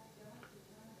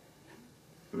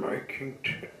taking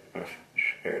titmus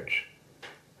heads.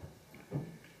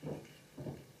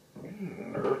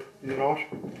 No, not,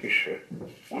 he said,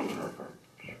 one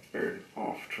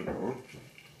mid-afternoon.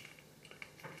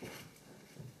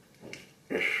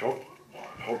 Yes, so,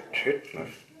 how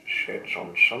titmus sits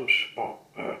on some spot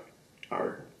that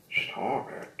our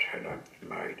starboard tenant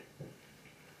made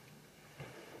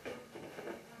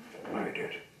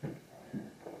it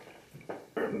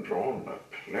and drawn the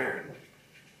plan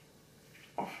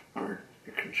of how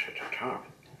you can set it up.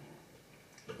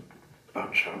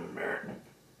 But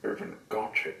haven't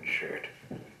got it yet.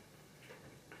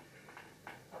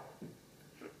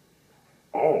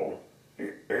 All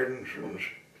the engines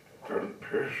and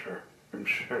Piercer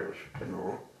himself,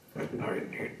 I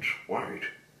need to wait.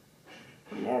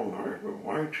 And while I were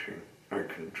waiting, I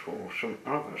can draw some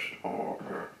other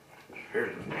starboard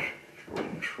villains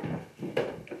through.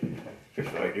 If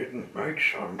they didn't make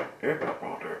some,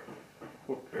 everybody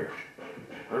would be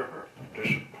very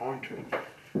disappointed.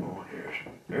 Oh yes,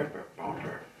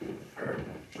 everybody very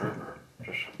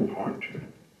disappointed.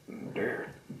 And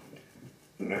there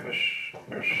never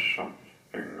is something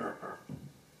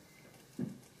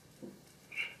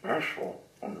special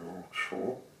on your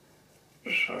show to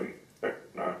say at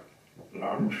that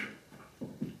lunch.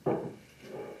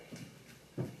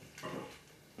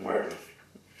 Well,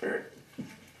 it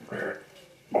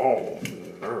all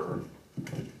there,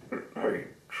 they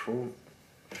true,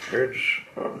 it's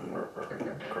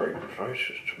great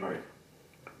places to make.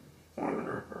 One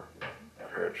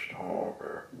it's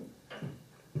taller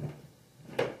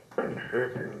and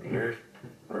having lived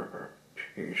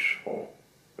peaceful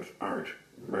without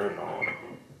Millard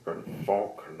and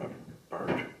Falcon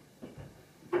about.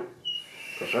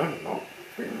 Because I'm not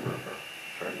being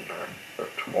offended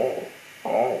at all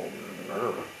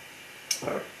nerve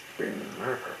have been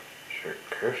never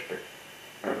sarcastic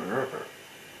and never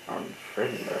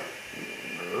unfriendly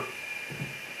nerve.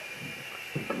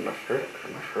 And the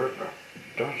Falcon further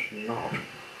does not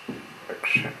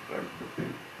accept them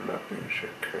not being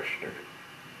sarcastic.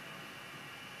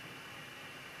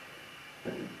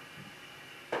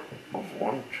 I've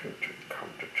wanted to come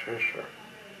to Tessa,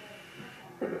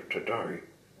 but today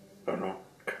they're not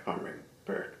coming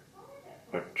back.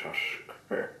 Let us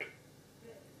expect.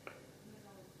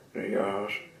 The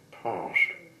years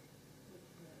passed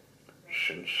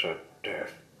since that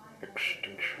death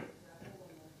extinction.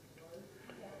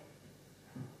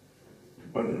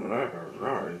 When they were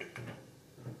around,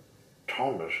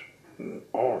 Thomas and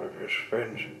all of his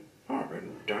friends are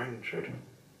endangered,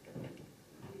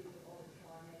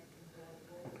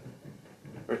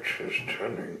 which is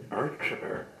turning out to be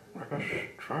rather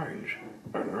strange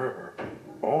and rather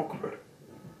awkward.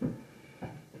 And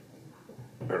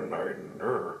they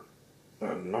know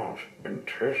they're not in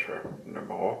Tessa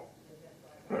anymore,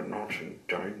 they're not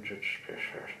endangered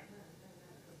species.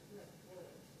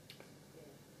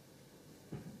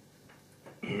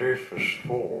 Life is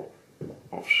full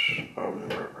of some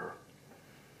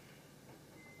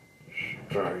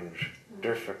strange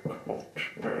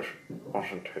difficulties,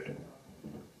 wasn't it?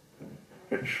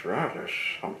 It's rather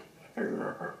something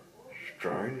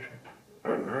strange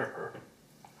and rather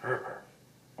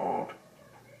odd.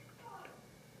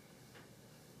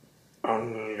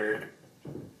 Unlike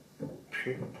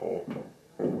people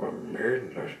who were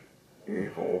meaningless,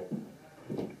 evil,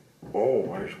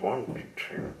 always wanting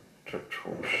to do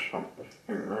something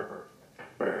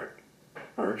bad,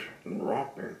 out and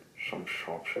robbing some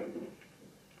shops.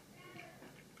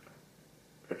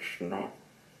 It's not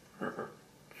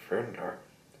friendly,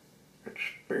 it's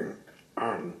being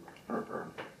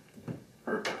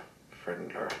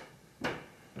friendly.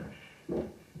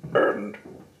 And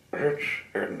it's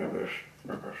into this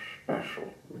special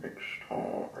big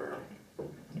store.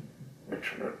 It's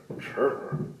an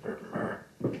intruder in there.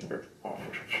 It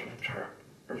often tap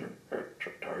isn't it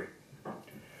today.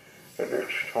 And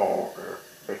it's tall,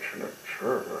 it's an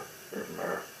intruder in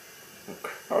there. And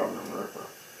come river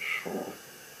soon.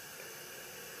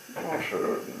 Also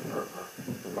river,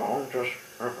 long just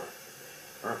river,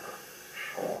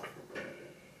 short.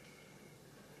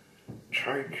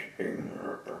 Taking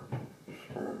river.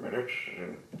 4 minutes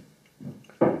and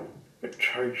it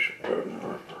takes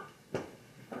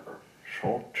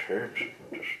short tips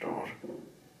to start.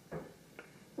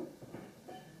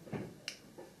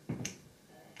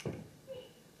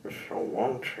 If you're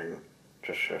wanting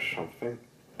to say something,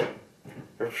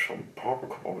 have some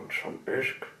popcorn, some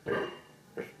biscuit,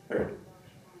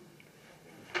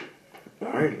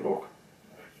 I look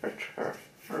at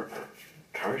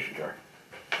taster.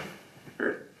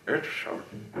 It's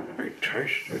I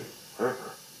tasted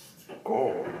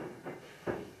gold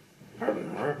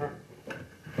and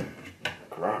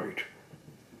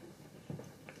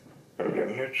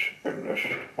it's in this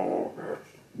order.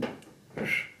 This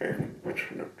big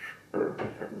witness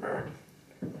man.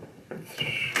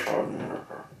 It's some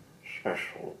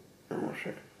special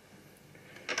music.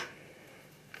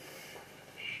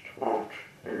 Start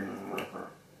in river.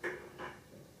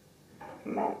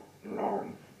 Not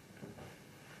long.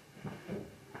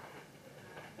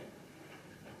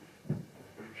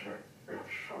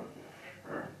 It's some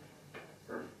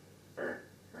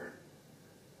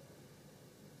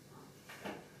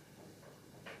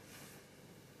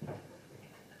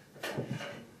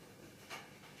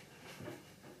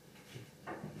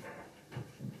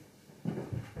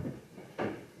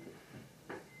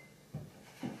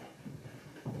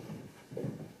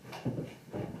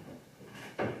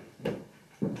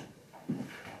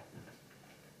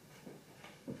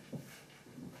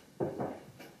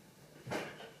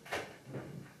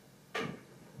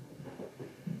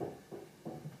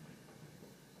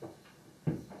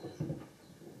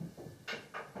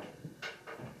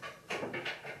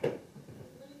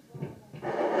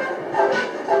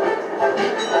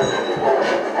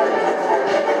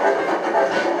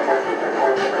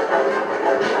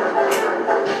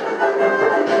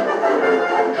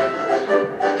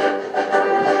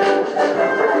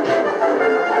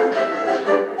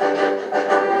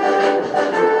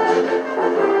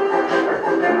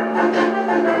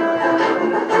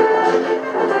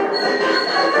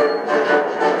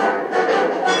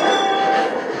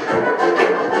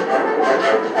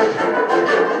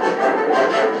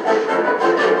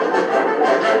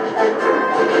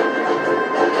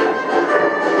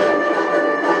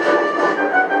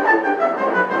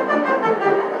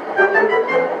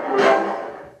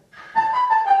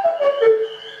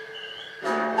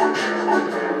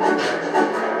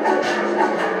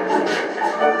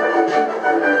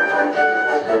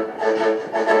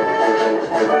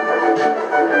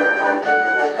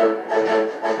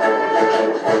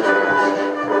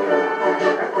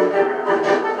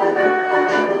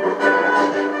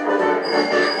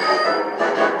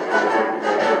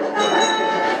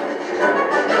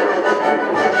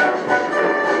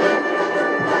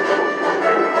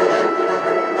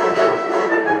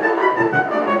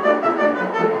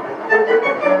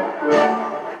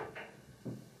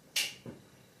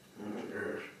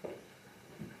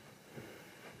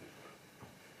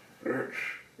It's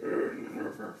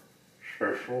another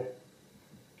special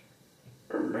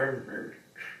amendment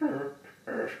to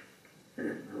as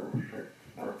in music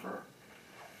river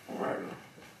when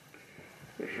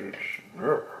it's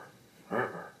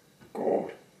never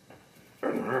gold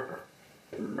and never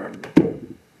remember.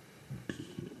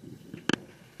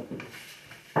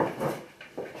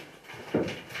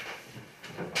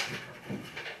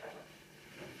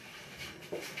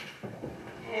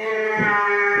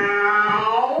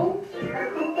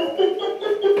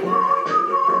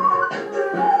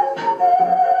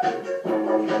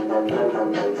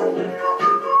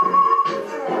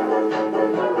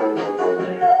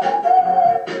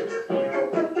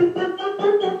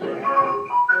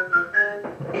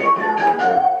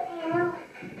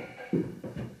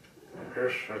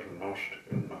 This is lost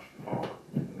in the fog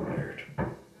night.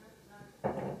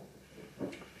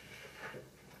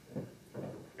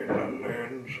 In the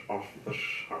lands of the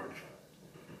south,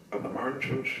 and the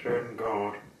mountains stand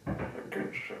guard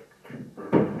against that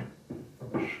bird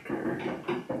sky.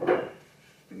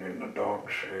 And in the dark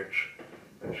shades,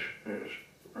 this is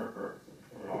river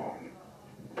long.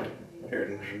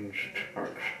 Engines,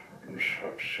 tugs, and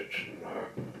subsets now,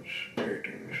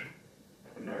 spadings,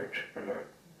 night in that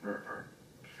river,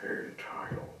 fair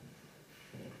tile.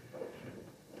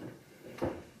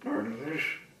 Now this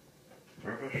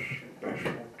river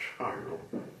special tile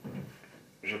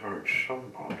is about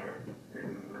somebody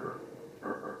in the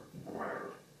river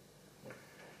well.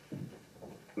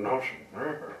 Not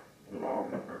river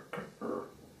long ago,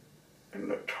 in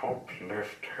the top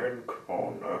left-hand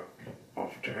corner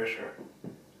of desert,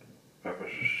 there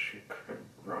was a secret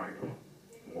rail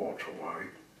waterway.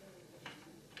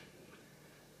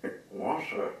 It was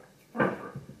a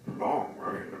rather long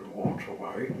rail and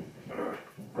waterway, a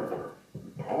rather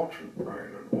important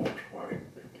rail and waterway.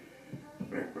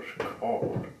 And it was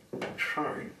called a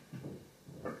train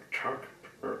and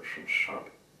tugboats and sub.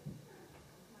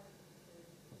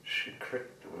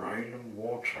 Secret rail and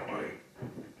waterway.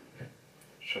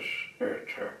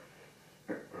 Suspector.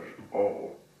 It was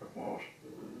all it was.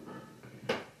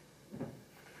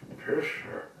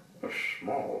 Fisher, a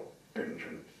small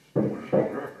engine, was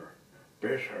never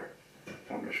better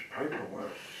on his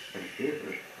paperwork than he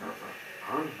was rather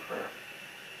hungry.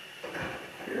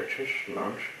 He ate his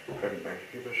lunch and then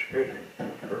he was heading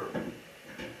home,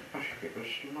 but he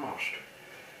was lost.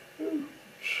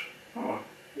 Oh,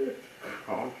 it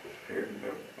can't in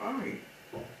the way.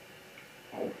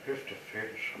 I'll have to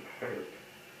find some help.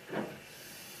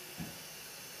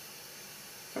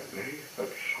 At least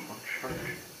that someone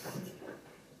shouting.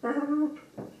 Help!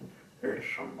 There's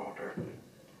somebody.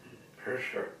 Here's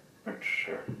it's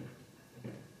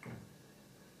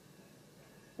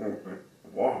oh, it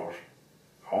was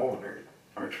calling,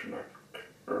 actually,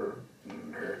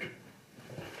 Ned.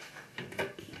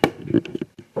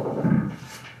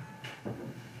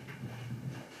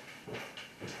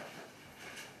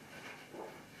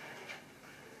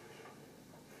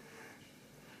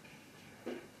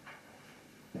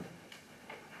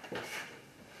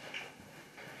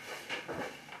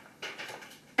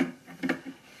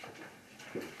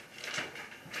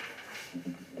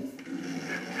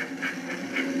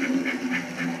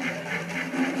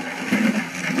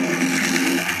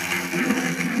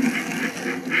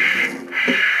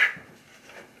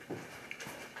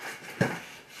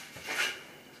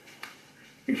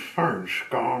 He found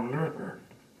scar liver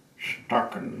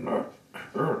stuck in the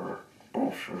cooler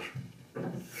bushes.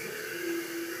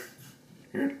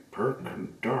 It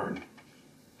broken down.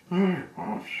 I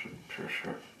was a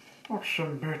picture. What's the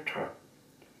matter?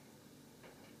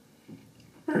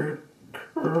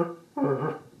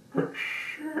 It's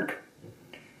sick.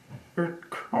 It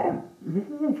can't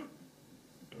move.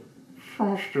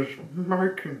 Frost is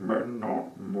making me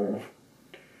not move.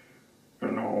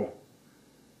 And I'll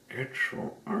get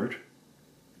you out.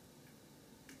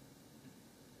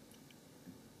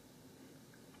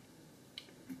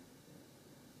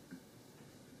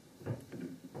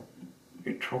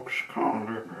 He took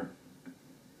Scarlet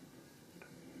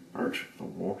out of the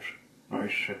water. I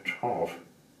set off.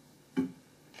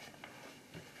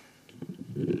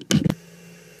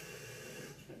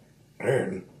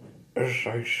 Then, as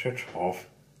I set off,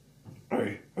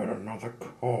 I heard another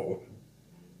call.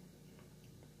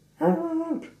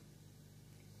 Help!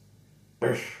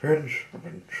 My friends are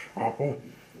in trouble.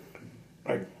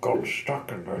 They got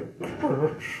stuck in a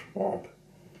carrot swamp.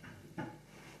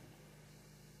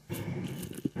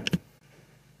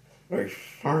 They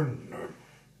found them.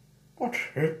 What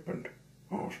happened?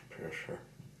 Asked Piercer.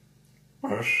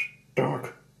 We're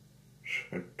stuck,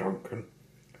 said Duncan.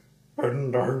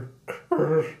 And I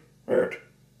cursed it,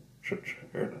 said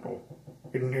Handel.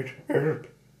 You need help.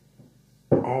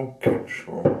 I'll get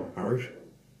you out.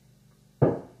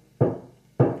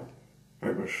 I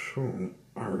was soon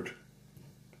out.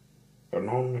 And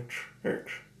on the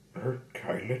tracks,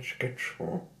 okay, let's get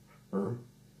you her.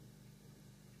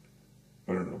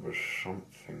 And there was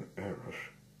something else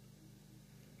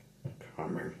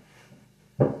coming.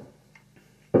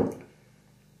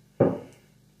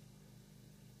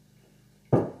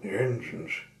 The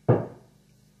engines.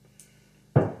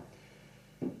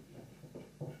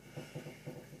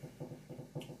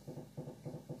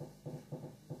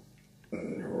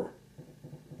 No,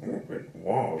 it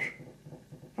was.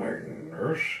 I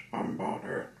nursed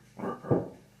somebody.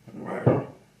 Well,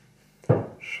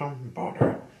 somebody.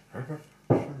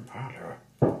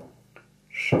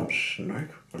 Some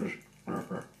snake was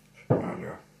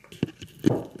familiar.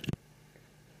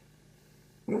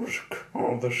 It was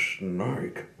called the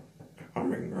snake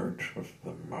coming out of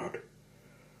the mud.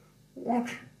 What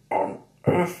on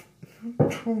earth are you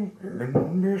doing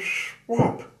in this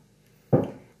swamp?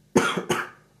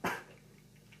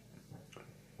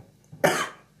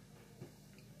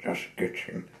 Just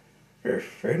getting a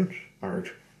fence out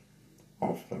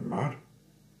of the mud.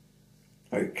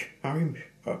 I climbed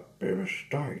up by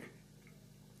mistake.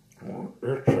 Well,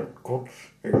 it's a good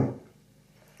thing.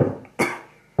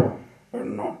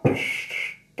 And not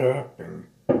disturbing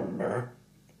me.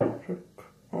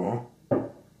 Oh,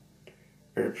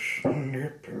 it's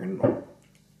sleeping in the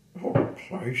whole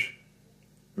place.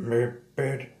 My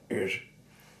bed is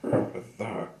over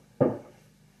there.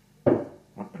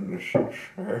 Up in this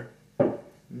chair.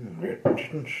 It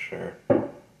didn't say,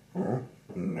 oh,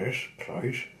 in this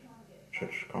place, said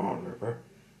Scarlet.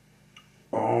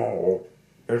 Oh,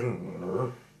 isn't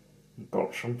there?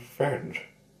 Got some fans.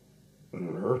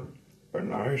 There, but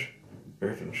nice.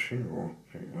 Even single,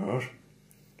 she has.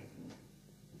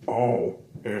 Oh,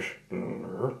 is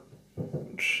there?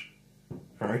 It's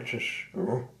right to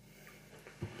school.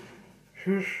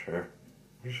 She's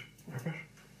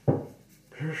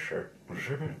was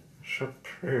a bit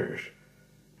surprised.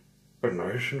 But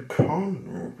nice and calm,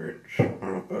 no bit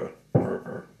about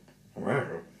her.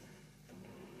 Well,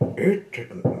 it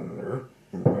didn't know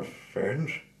the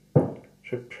fence.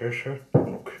 Surprised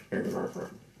looking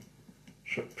over.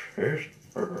 Surprised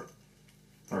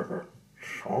over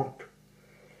shocked.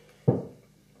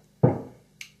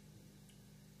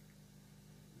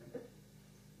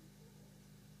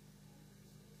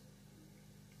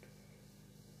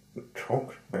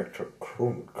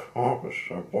 couldn't cause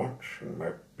her watching me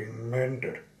being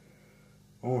mended.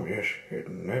 Oh yes, he'd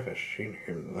never seen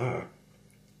him there.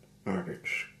 And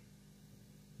excuse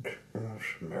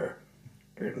me,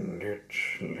 didn't it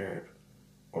slip?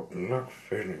 Good luck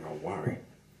feeling away.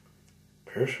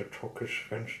 Percy took his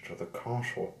fence to the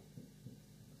castle.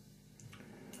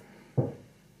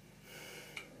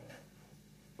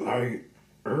 They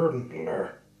earnestly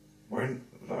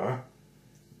went there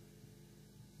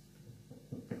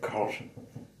because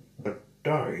the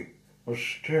day was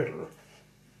still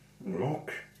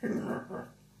looking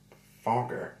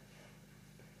foggy,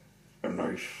 and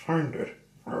they found it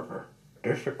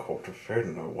difficult to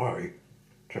find the way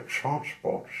to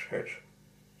transport it.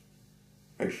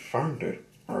 They found it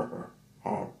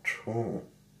hard too.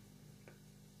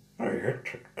 They had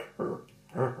to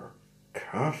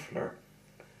carefully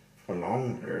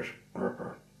along these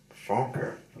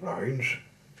foggy lanes.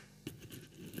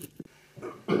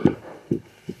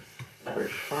 They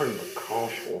found the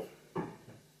castle,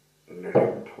 and then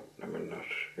he put them in the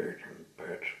sleeping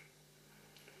bed.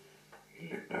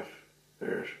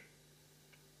 There's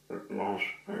at last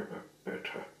they were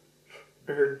better.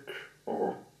 Big,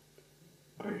 or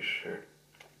they said,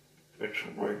 it's a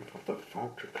way for the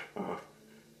fog to clear.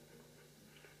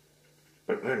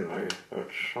 But then they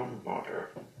heard somebody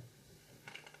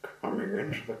coming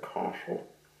into the castle,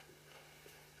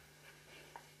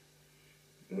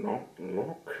 not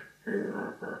looking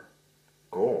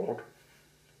good.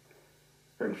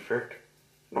 In fact,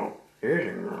 not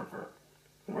feeling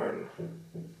well,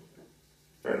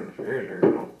 and feeling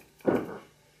not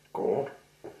good.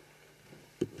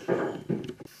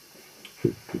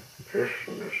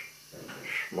 Business,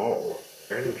 small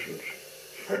engines,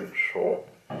 fence saw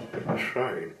the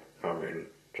train come in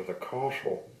to the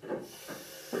castle.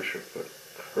 Which of the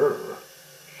clear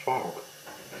fog.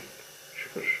 She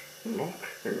was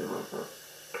looking her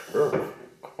clear,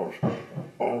 because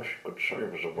all she could say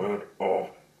was a word of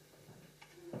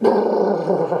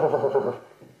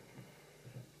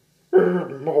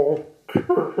more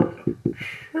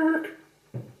sick.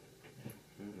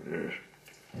 Yes,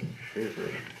 she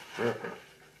was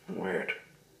wet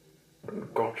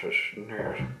and got a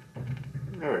sneeze.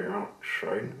 They aren't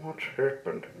saying what's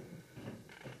happened.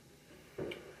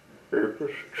 It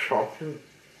was chopping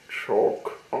chalk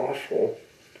castle,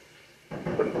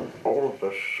 and all of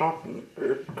a sudden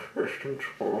it crashed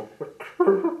into the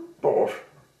boss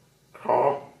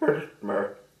car helped me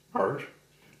out,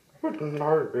 but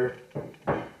maybe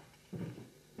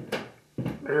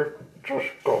it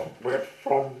just got wet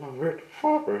from the wet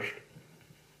forest.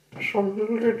 Some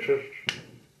villagers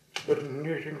were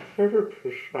needing help to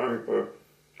save her,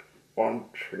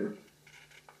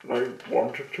 they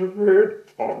wanted to read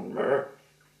on me.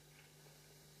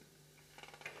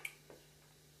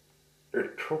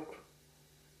 It took,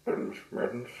 and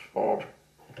men thought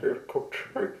it could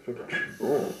take the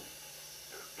two.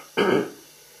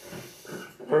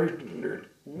 They need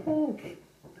warmth.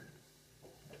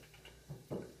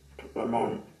 Put them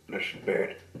on this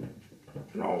bed.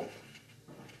 No,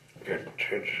 get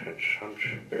 10 cents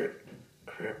sunset,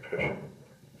 creepers,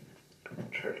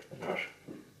 tell us.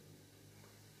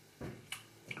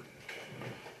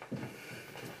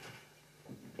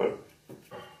 But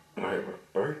they were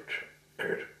about to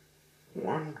get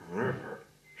one river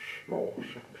small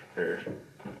supplies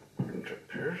into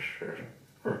pieces,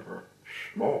 river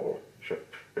small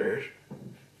supplies.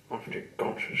 After he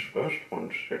got his first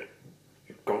one set,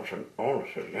 he got an all of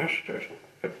the last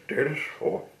a deal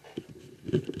for.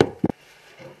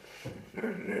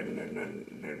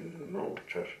 And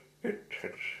noticed it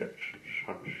had such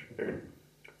sunset.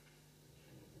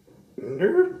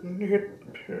 Need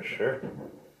picture.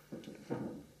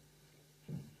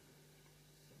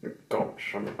 Got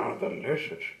some other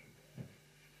lizards,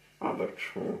 other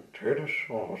two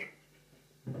pterosaurs,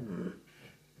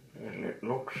 and it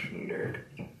looks like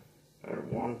they're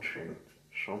wanting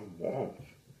some warmth.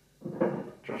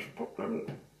 Just put them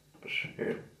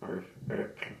beside of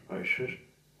their places.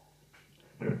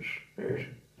 That's it.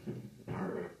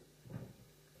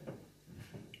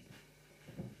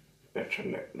 Better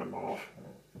let them off.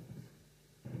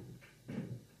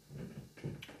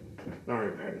 Now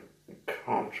then,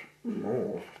 can't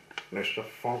move unless the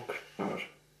fog does.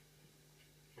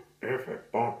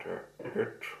 Everybody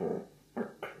had to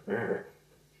clear,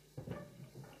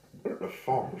 but the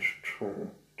fog was too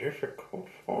difficult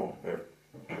for them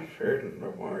to fade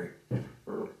away.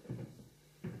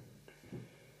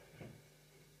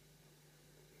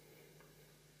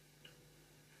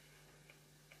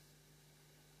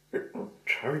 It would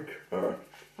take a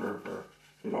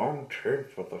long time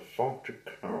for the fog to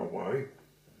clear away.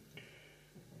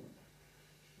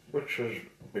 which is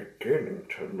beginning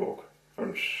to look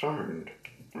and sound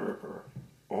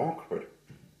awkward.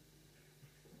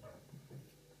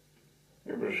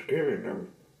 It was giving him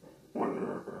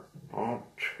one odd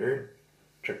tune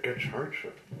to get out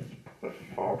of the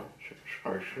fog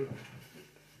situation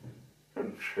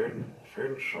and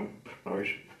feel some nice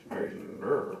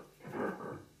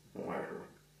ladder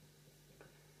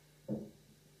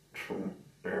to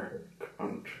their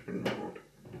continued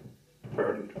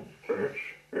and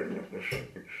it's in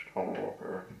this hall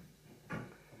here.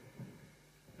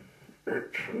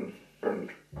 It's and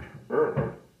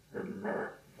further in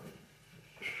there.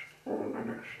 On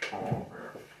the next hall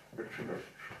here. It's in the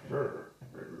further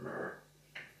in there.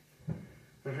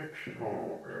 The next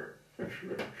hall here. It's in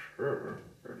the further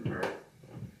in there.